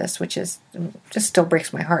after this, which is just still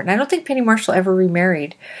breaks my heart. And I don't think Penny Marshall ever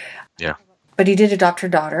remarried. Yeah. But he did adopt her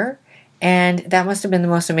daughter, and that must have been the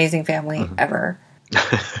most amazing family ever.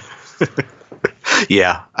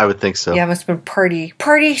 Yeah, I would think so. Yeah, it must have been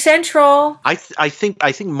party central. I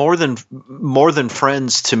think more than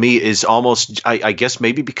Friends to me is almost, I guess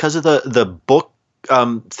maybe because of the book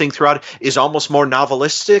thing throughout it, is almost more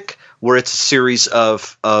novelistic, where it's a series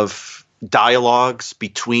of dialogues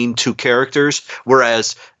between two characters,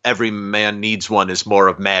 whereas Every Man Needs One is more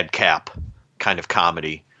of madcap kind of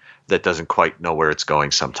comedy that doesn't quite know where it's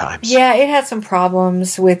going sometimes. Yeah, it had some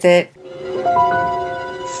problems with it.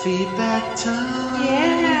 Feedback time.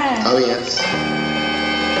 Yeah. Oh, yes.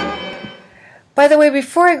 By the way,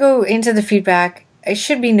 before I go into the feedback, it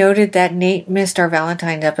should be noted that Nate missed our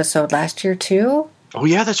Valentine episode last year, too. Oh,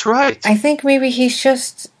 yeah, that's right. I think maybe he's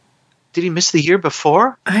just... Did he miss the year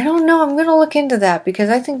before? I don't know. I'm going to look into that, because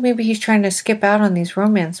I think maybe he's trying to skip out on these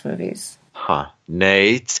romance movies. Huh.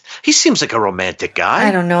 Nate. He seems like a romantic guy.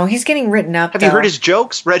 I don't know. He's getting written up, Have you heard his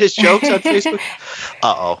jokes? Read his jokes on Facebook?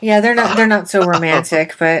 Uh-oh. Yeah, they're not so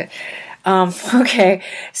romantic, but... okay,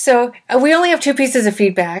 so we only have 2 pieces of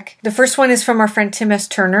feedback. The first one is from our friend Tim S.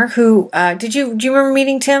 Turner, who, do you remember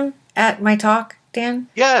meeting Tim at my talk? Dan?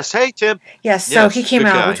 Yes. Hey, Tim. Yes, so he came good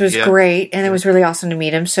out, guy. which was great, and it was really awesome to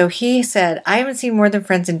meet him. So he said, I haven't seen More Than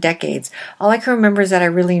Friends in decades. All I can remember is that I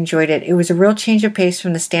really enjoyed it. It was a real change of pace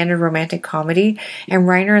from the standard romantic comedy, and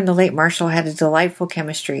Reiner and the late Marshall had a delightful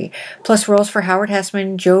chemistry. Plus, roles for Howard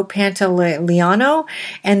Hessman, Joe Pantoliano,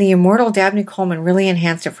 and the immortal Dabney Coleman really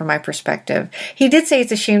enhanced it from my perspective. He did say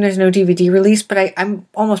it's a shame there's no DVD release, but I'm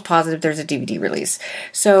almost positive there's a DVD release.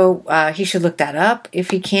 So he should look that up.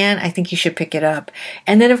 If he can, I think he should pick it up.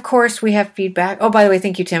 And then, of course, we have feedback. Oh, by the way,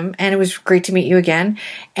 thank you, Tim. And it was great to meet you again.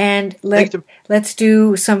 And let's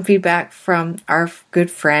do some feedback from our good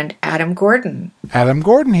friend, Adam Gordon. Adam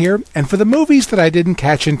Gordon here. And for the movies that I didn't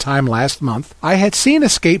catch in time last month, I had seen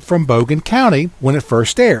Escape from Bogan County when it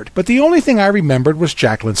first aired. But the only thing I remembered was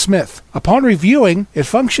Jaclyn Smith. Upon reviewing, it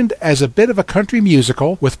functioned as a bit of a country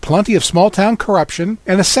musical with plenty of small-town corruption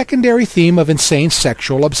and a secondary theme of insane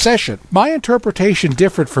sexual obsession. My interpretation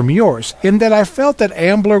differed from yours in that I felt that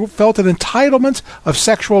Ambler felt an entitlement of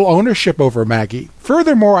sexual ownership over Maggie.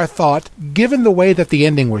 Furthermore, I thought, given the way that the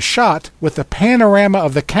ending was shot, with the panorama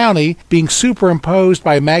of the county being superimposed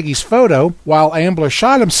by Maggie's photo while Ambler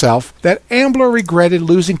shot himself, that Ambler regretted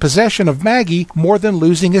losing possession of Maggie more than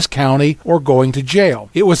losing his county or going to jail.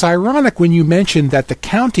 It was ironic when you mentioned that the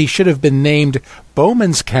county should have been named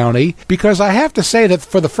Bowman's County, because I have to say that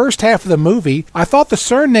for the first half of the movie, I thought the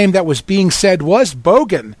surname that was being said was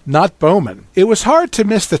Bogan, not Bowman. It was hard to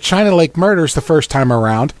miss the China Lake murders the first time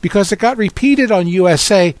around, because it got repeated on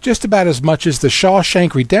USA just about as much as the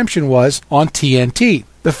Shawshank Redemption was on TNT.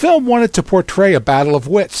 The film wanted to portray a battle of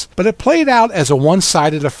wits, but it played out as a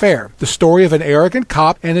one-sided affair, the story of an arrogant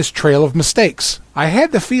cop and his trail of mistakes. I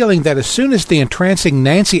had the feeling that as soon as the entrancing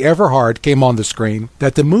Nancy Everhard came on the screen,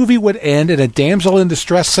 that the movie would end in a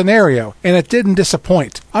damsel-in-distress scenario, and it didn't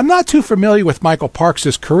disappoint. I'm not too familiar with Michael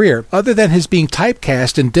Parks' career, other than his being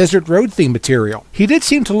typecast in Desert Road theme material. He did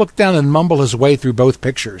seem to look down and mumble his way through both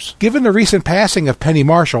pictures. Given the recent passing of Penny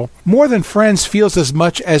Marshall, More Than Friends feels as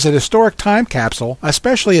much as an historic time capsule,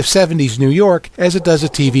 especially of 70s New York, as it does a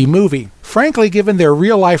TV movie. Frankly, given their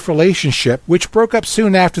real-life relationship, which broke up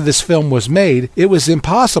soon after this film was made, it was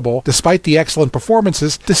impossible, despite the excellent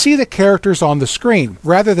performances, to see the characters on the screen,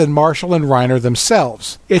 rather than Marshall and Reiner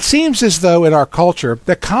themselves. It seems as though in our culture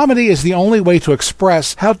that comedy is the only way to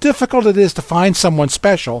express how difficult it is to find someone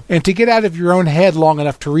special, and to get out of your own head long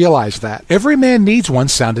enough to realize that. Every Man Needs One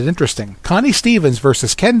sounded interesting. Connie Stevens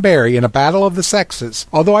versus Ken Barry in a battle of the sexes,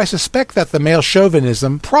 although I suspect that the male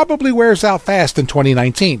chauvinism probably wears out fast in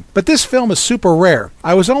 2019. But this film is super rare.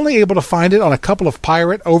 I was only able to find it on a couple of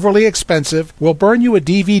pirate, overly expensive, will burn you a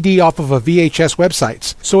DVD off of a VHS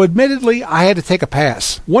websites, so admittedly I had to take a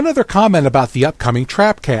pass. One other comment about the upcoming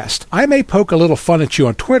Trapcast. I may poke a little fun at you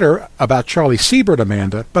on Twitter about Charlie Siebert,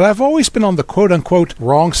 Amanda, but I've always been on the quote-unquote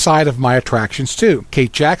wrong side of my attractions too.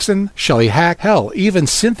 Kate Jackson, Shelley Hack, hell, even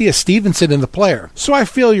Cynthia Stevenson in The Player. So I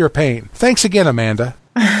feel your pain. Thanks again, Amanda.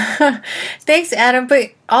 Thanks, Adam,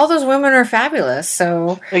 but all those women are fabulous,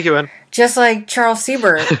 so... Thank you, Ann. Just like Charles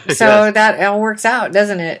Siebert. So Yes. That all works out,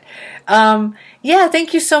 doesn't it? Yeah,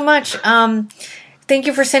 thank you so much. Thank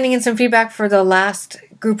you for sending in some feedback for the last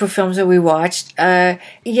group of films that we watched.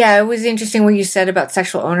 Yeah, it was interesting what you said about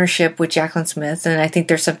sexual ownership with Jaclyn Smith, and I think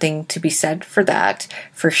there's something to be said for that,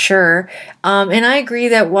 for sure. And I agree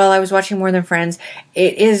that while I was watching More Than Friends,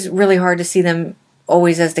 it is really hard to see them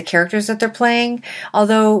always as the characters that they're playing.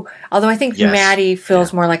 Although I think Maddie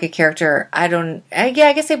feels more like a character. I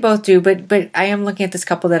guess they both do, but I am looking at this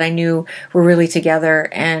couple that I knew were really together,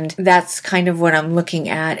 and that's kind of what I'm looking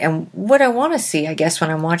at and what I want to see, I guess, when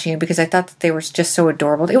I'm watching it, because I thought that they were just so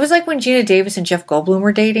adorable. It was like when Gina Davis and Jeff Goldblum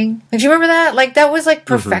were dating. Like, do you remember that? Like, that was like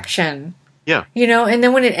perfection. Mm-hmm. Yeah. You know, and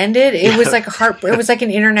then when it ended, it was like it was like an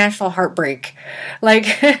international heartbreak.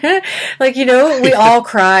 Like, you know, we all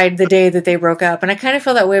cried the day that they broke up. And I kind of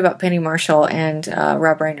feel that way about Penny Marshall and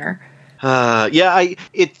Rob Reiner. I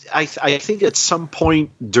think at some point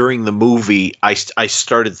during the movie, I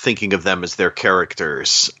started thinking of them as their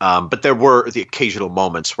characters. But there were the occasional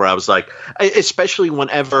moments where I was like, especially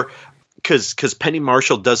whenever, because Penny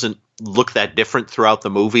Marshall doesn't look that different throughout the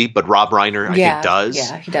movie, but Rob Reiner, I think, does.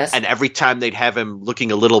 Yeah, he does. And every time they'd have him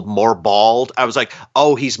looking a little more bald, I was like,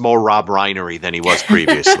 oh, he's more Rob Reinery than he was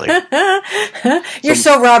previously. You're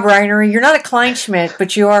so Rob Reinery. You're not a Kleinschmidt,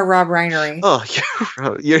 but you are Rob Reinery. Oh,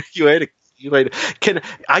 you had a...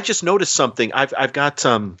 I just noticed something. I've got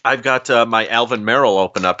my Alvin Merrill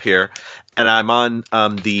open up here, and I'm on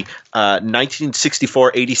the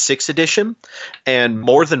 1964-86 edition, and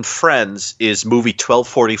More Than Friends is movie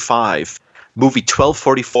 1245. Movie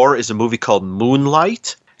 1244 is a movie called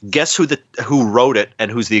Moonlight. Guess who wrote it and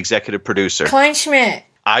who's the executive producer? Kleinschmidt.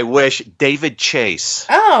 I wish. David Chase.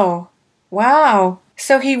 Oh, wow.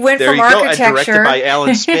 So he went There from you go, architecture. and directed by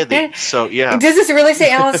Alan Smithy. So, yeah. Does this really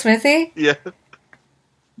say Alan Smithy? Yeah.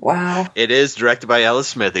 Wow. It is directed by Alan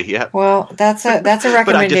Smithy, yeah. Well, that's a recommendation.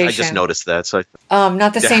 But I just noticed that. So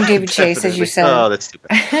not the same David Chase, as you said. Oh, that's too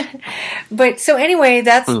bad. But so anyway,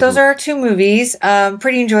 those are our two movies.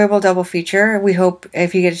 Pretty enjoyable double feature. We hope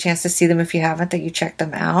if you get a chance to see them, if you haven't, that you check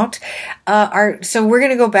them out. So we're going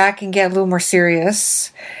to go back and get a little more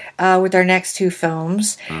serious with our next two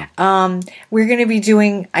films. We're going to be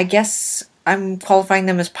doing, I guess, I'm qualifying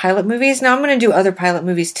them as pilot movies. Now I'm going to do other pilot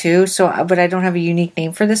movies too, but I don't have a unique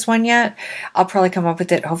name for this one yet. I'll probably come up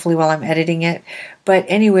with it hopefully while I'm editing it. But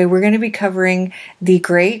anyway, we're going to be covering the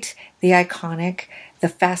great, the iconic, the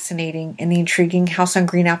fascinating, and the intriguing House on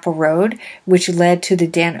Greenapple Road, which led to the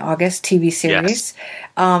Dan August TV series.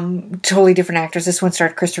 Yes. Totally different actors. This one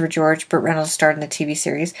starred Christopher George, Burt Reynolds starred in the TV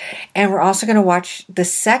series. And we're also going to watch the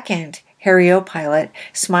second Harry O pilot,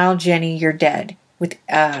 Smile Jenny, You're Dead, with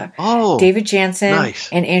David Jansen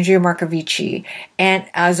and Andrea Marcovici. And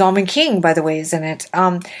Zalman King, by the way, is in it.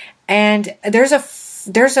 And there's a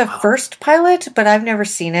first pilot, but I've never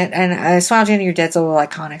seen it. And Smile Jenny, You're Dead's a little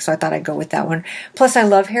iconic, so I thought I'd go with that one. Plus, I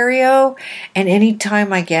love Harry O. And any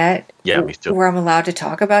time I get where I'm allowed to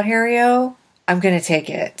talk about Harry O, I'm going to take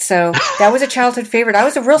it. So that was a childhood favorite. I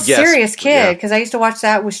was a real serious kid because I used to watch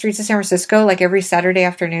that with Streets of San Francisco like every Saturday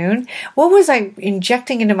afternoon. What was I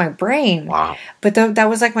injecting into my brain? Wow. But that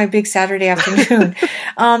was like my big Saturday afternoon.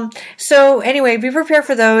 So anyway, be prepared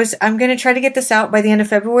for those. I'm going to try to get this out by the end of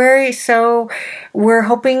February. So we're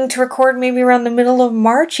hoping to record maybe around the middle of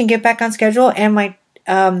March and get back on schedule. And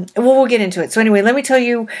we'll get into it. So anyway, let me tell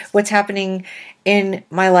you what's happening in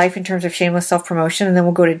my life in terms of shameless self-promotion, and then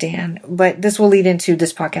we'll go to Dan. But this will lead into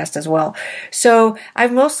this podcast as well. So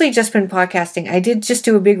I've mostly just been podcasting. I did just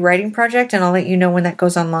do a big writing project, and I'll let you know when that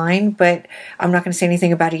goes online, but I'm not going to say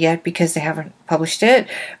anything about it yet because they haven't published it.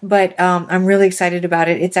 But I'm really excited about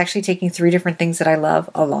it. It's actually taking 3 different things that I love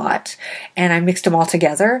a lot, and I mixed them all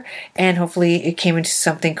together, and hopefully it came into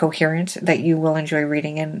something coherent that you will enjoy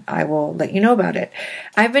reading, and I will let you know about it.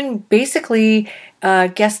 I've been basically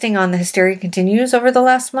guesting on the Hysteria Continues over the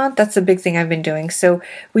last month. That's the big thing I've been doing. So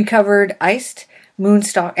we covered Iced,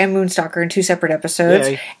 Moonstalker in 2 separate episodes.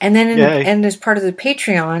 Yay. And then and as part of the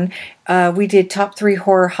Patreon, we did Top 3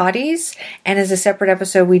 Horror Hotties. And as a separate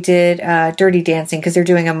episode, we did Dirty Dancing because they're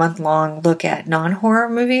doing a month-long look at non-horror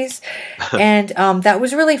movies. And that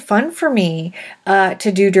was really fun for me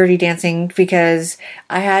to do Dirty Dancing because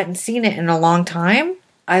I hadn't seen it in a long time.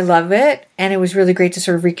 I love it, and it was really great to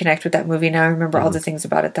sort of reconnect with that movie. Now I remember all the things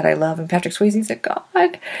about it that I love, and Patrick Swayze's a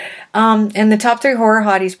god. And the top 3 horror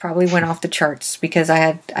hotties probably went off the charts because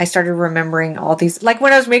I started remembering all these. Like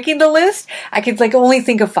when I was making the list, I could like only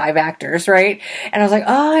think of 5 actors, right? And I was like,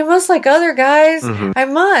 oh, I must like other guys. I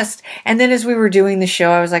must. And then as we were doing the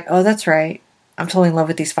show, I was like, oh, that's right. I'm totally in love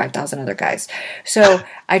with these 5,000 other guys. So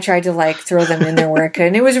I tried to like throw them in there where I could.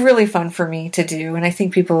 And it was really fun for me to do. And I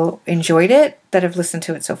think people enjoyed it that have listened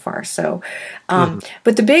to it so far. So,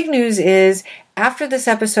 but the big news is after this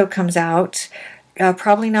episode comes out,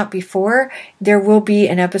 probably not before, there will be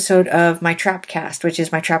an episode of my Trapcast, which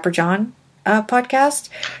is my Trapper John podcast.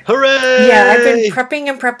 Hooray! Yeah, I've been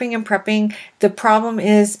prepping. The problem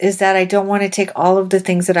is that I don't want to take all of the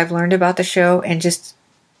things that I've learned about the show and just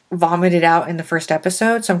vomit it out in the first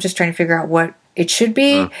episode. So I'm just trying to figure out what it should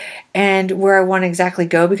be and where I want to exactly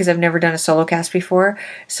go because I've never done a solo cast before.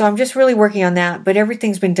 So I'm just really working on that. But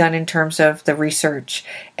everything's been done in terms of the research.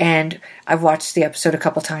 And I've watched the episode a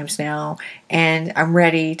couple times now. And I'm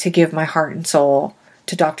ready to give my heart and soul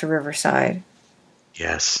to Dr. Riverside.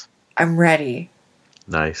 Yes. I'm ready.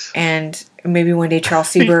 Nice. And maybe one day Charles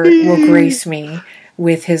Siebert will grace me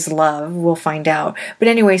with his love. We'll find out. But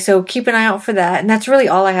anyway, so keep an eye out for that. And that's really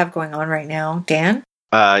all I have going on right now. Dan?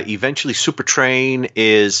 Eventually Super Train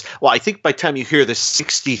is, well, I think by the time you hear this,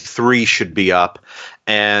 63 should be up.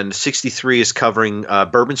 And 63 is covering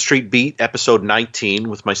Bourbon Street Beat, episode 19,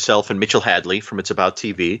 with myself and Mitchell Hadley from It's About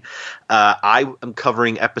TV. I am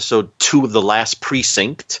covering episode 2 of The Last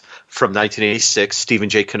Precinct from 1986, Stephen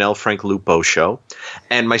J. Cannell, Frank Lupo show.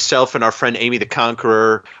 And myself and our friend Amy the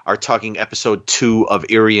Conqueror are talking episode 2 of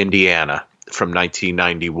Erie, Indiana from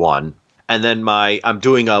 1991. And then I'm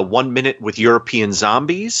doing a 1 minute with European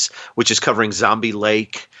Zombies, which is covering Zombie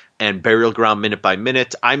Lake and Burial Ground minute by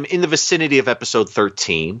minute. I'm in the vicinity of episode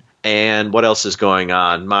 13. And what else is going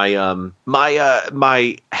on? My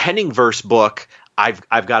Henningverse book,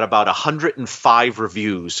 I've got about 105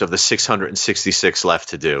 reviews of the 666 left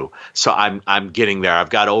to do. So I'm getting there. I've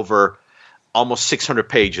got over almost 600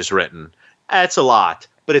 pages written. That's a lot.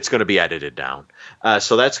 but it's going to be edited down.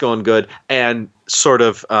 So that's going good. And sort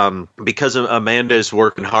of because Amanda is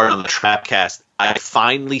working hard on the Trapcast, I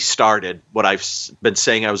finally started what I've been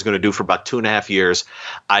saying I was going to do for about 2.5 years.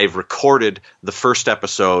 I've recorded the first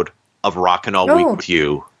episode of Rockin' All Week with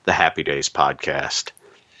You, the Happy Days podcast.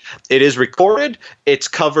 It is recorded.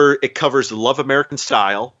 It covers the Love American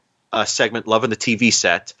Style segment, Love in the TV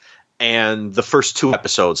Set, and the first 2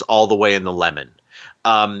 episodes all the way in the Lemon.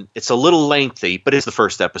 It's a little lengthy, but it's the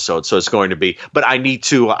first episode, so it's going to be. But I need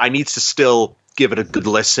to still give it a good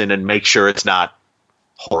listen and make sure it's not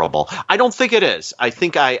horrible. I don't think it is. I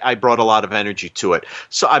think I brought a lot of energy to it,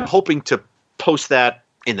 so I'm hoping to post that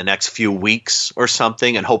in the next few weeks or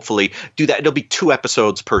something, and hopefully do that. It'll be 2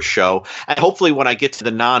 episodes per show, and hopefully when I get to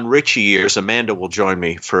the non-Richie years, Amanda will join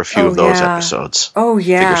me for a few of those episodes. Oh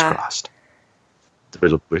yeah, fingers crossed.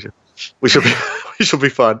 We shall be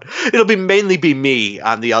fun. It'll mainly be me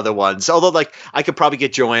on the other ones. Although, like, I could probably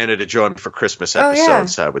get Joanna to join for Christmas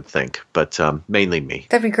episodes, I would think. But mainly me.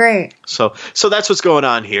 That'd be great. So that's what's going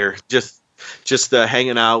on here. Just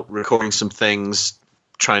hanging out, recording some things,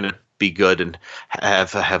 trying to be good and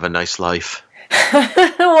have a nice life.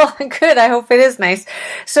 Well, good. I hope it is nice.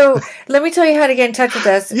 So let me tell you how to get in touch with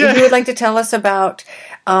us. If you would like to tell us about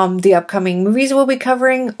the upcoming movies we'll be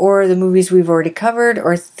covering, or the movies we've already covered,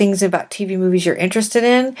 or things about TV movies you're interested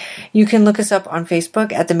in, you can look us up on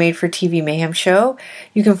Facebook at the Made for TV Mayhem Show.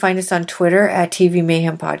 You can find us on Twitter at TV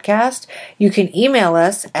Mayhem Podcast. You can email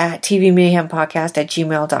us at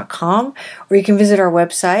tvmayhempodcast@gmail.com, or you can visit our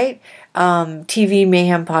website,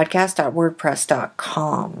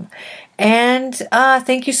 tvmayhempodcast.wordpress.com. And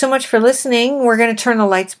thank you so much for listening. We're going to turn the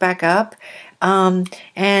lights back up. And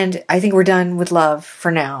I think we're done with love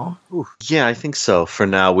for now. Ooh, yeah, I think so. For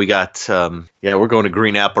now, we got, we're going to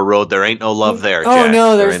Greenapple Road. There ain't no love there, Jack. Oh,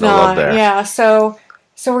 no, there's ain't not. No love there. Yeah, so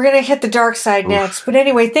we're going to hit the dark side next. But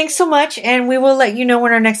anyway, thanks so much. And we will let you know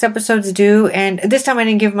when our next episode's due. And this time I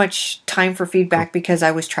didn't give much time for feedback because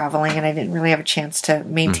I was traveling and I didn't really have a chance to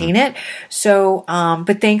maintain it. So,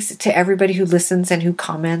 but thanks to everybody who listens and who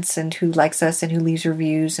comments and who likes us and who leaves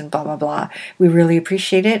reviews and blah, blah, blah. We really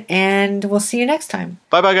appreciate it. And we'll see you next time.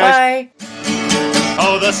 Bye-bye, guys. Bye.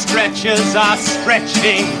 Oh, the stretchers are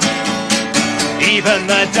stretching. Even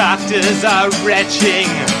the doctors are retching.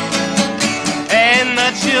 And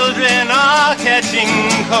the children are catching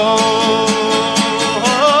cold.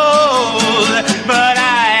 But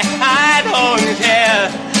I don't care,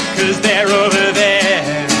 'cause they're over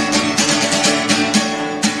there.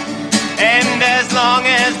 And as long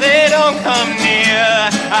as they don't come near,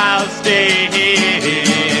 I'll stay here.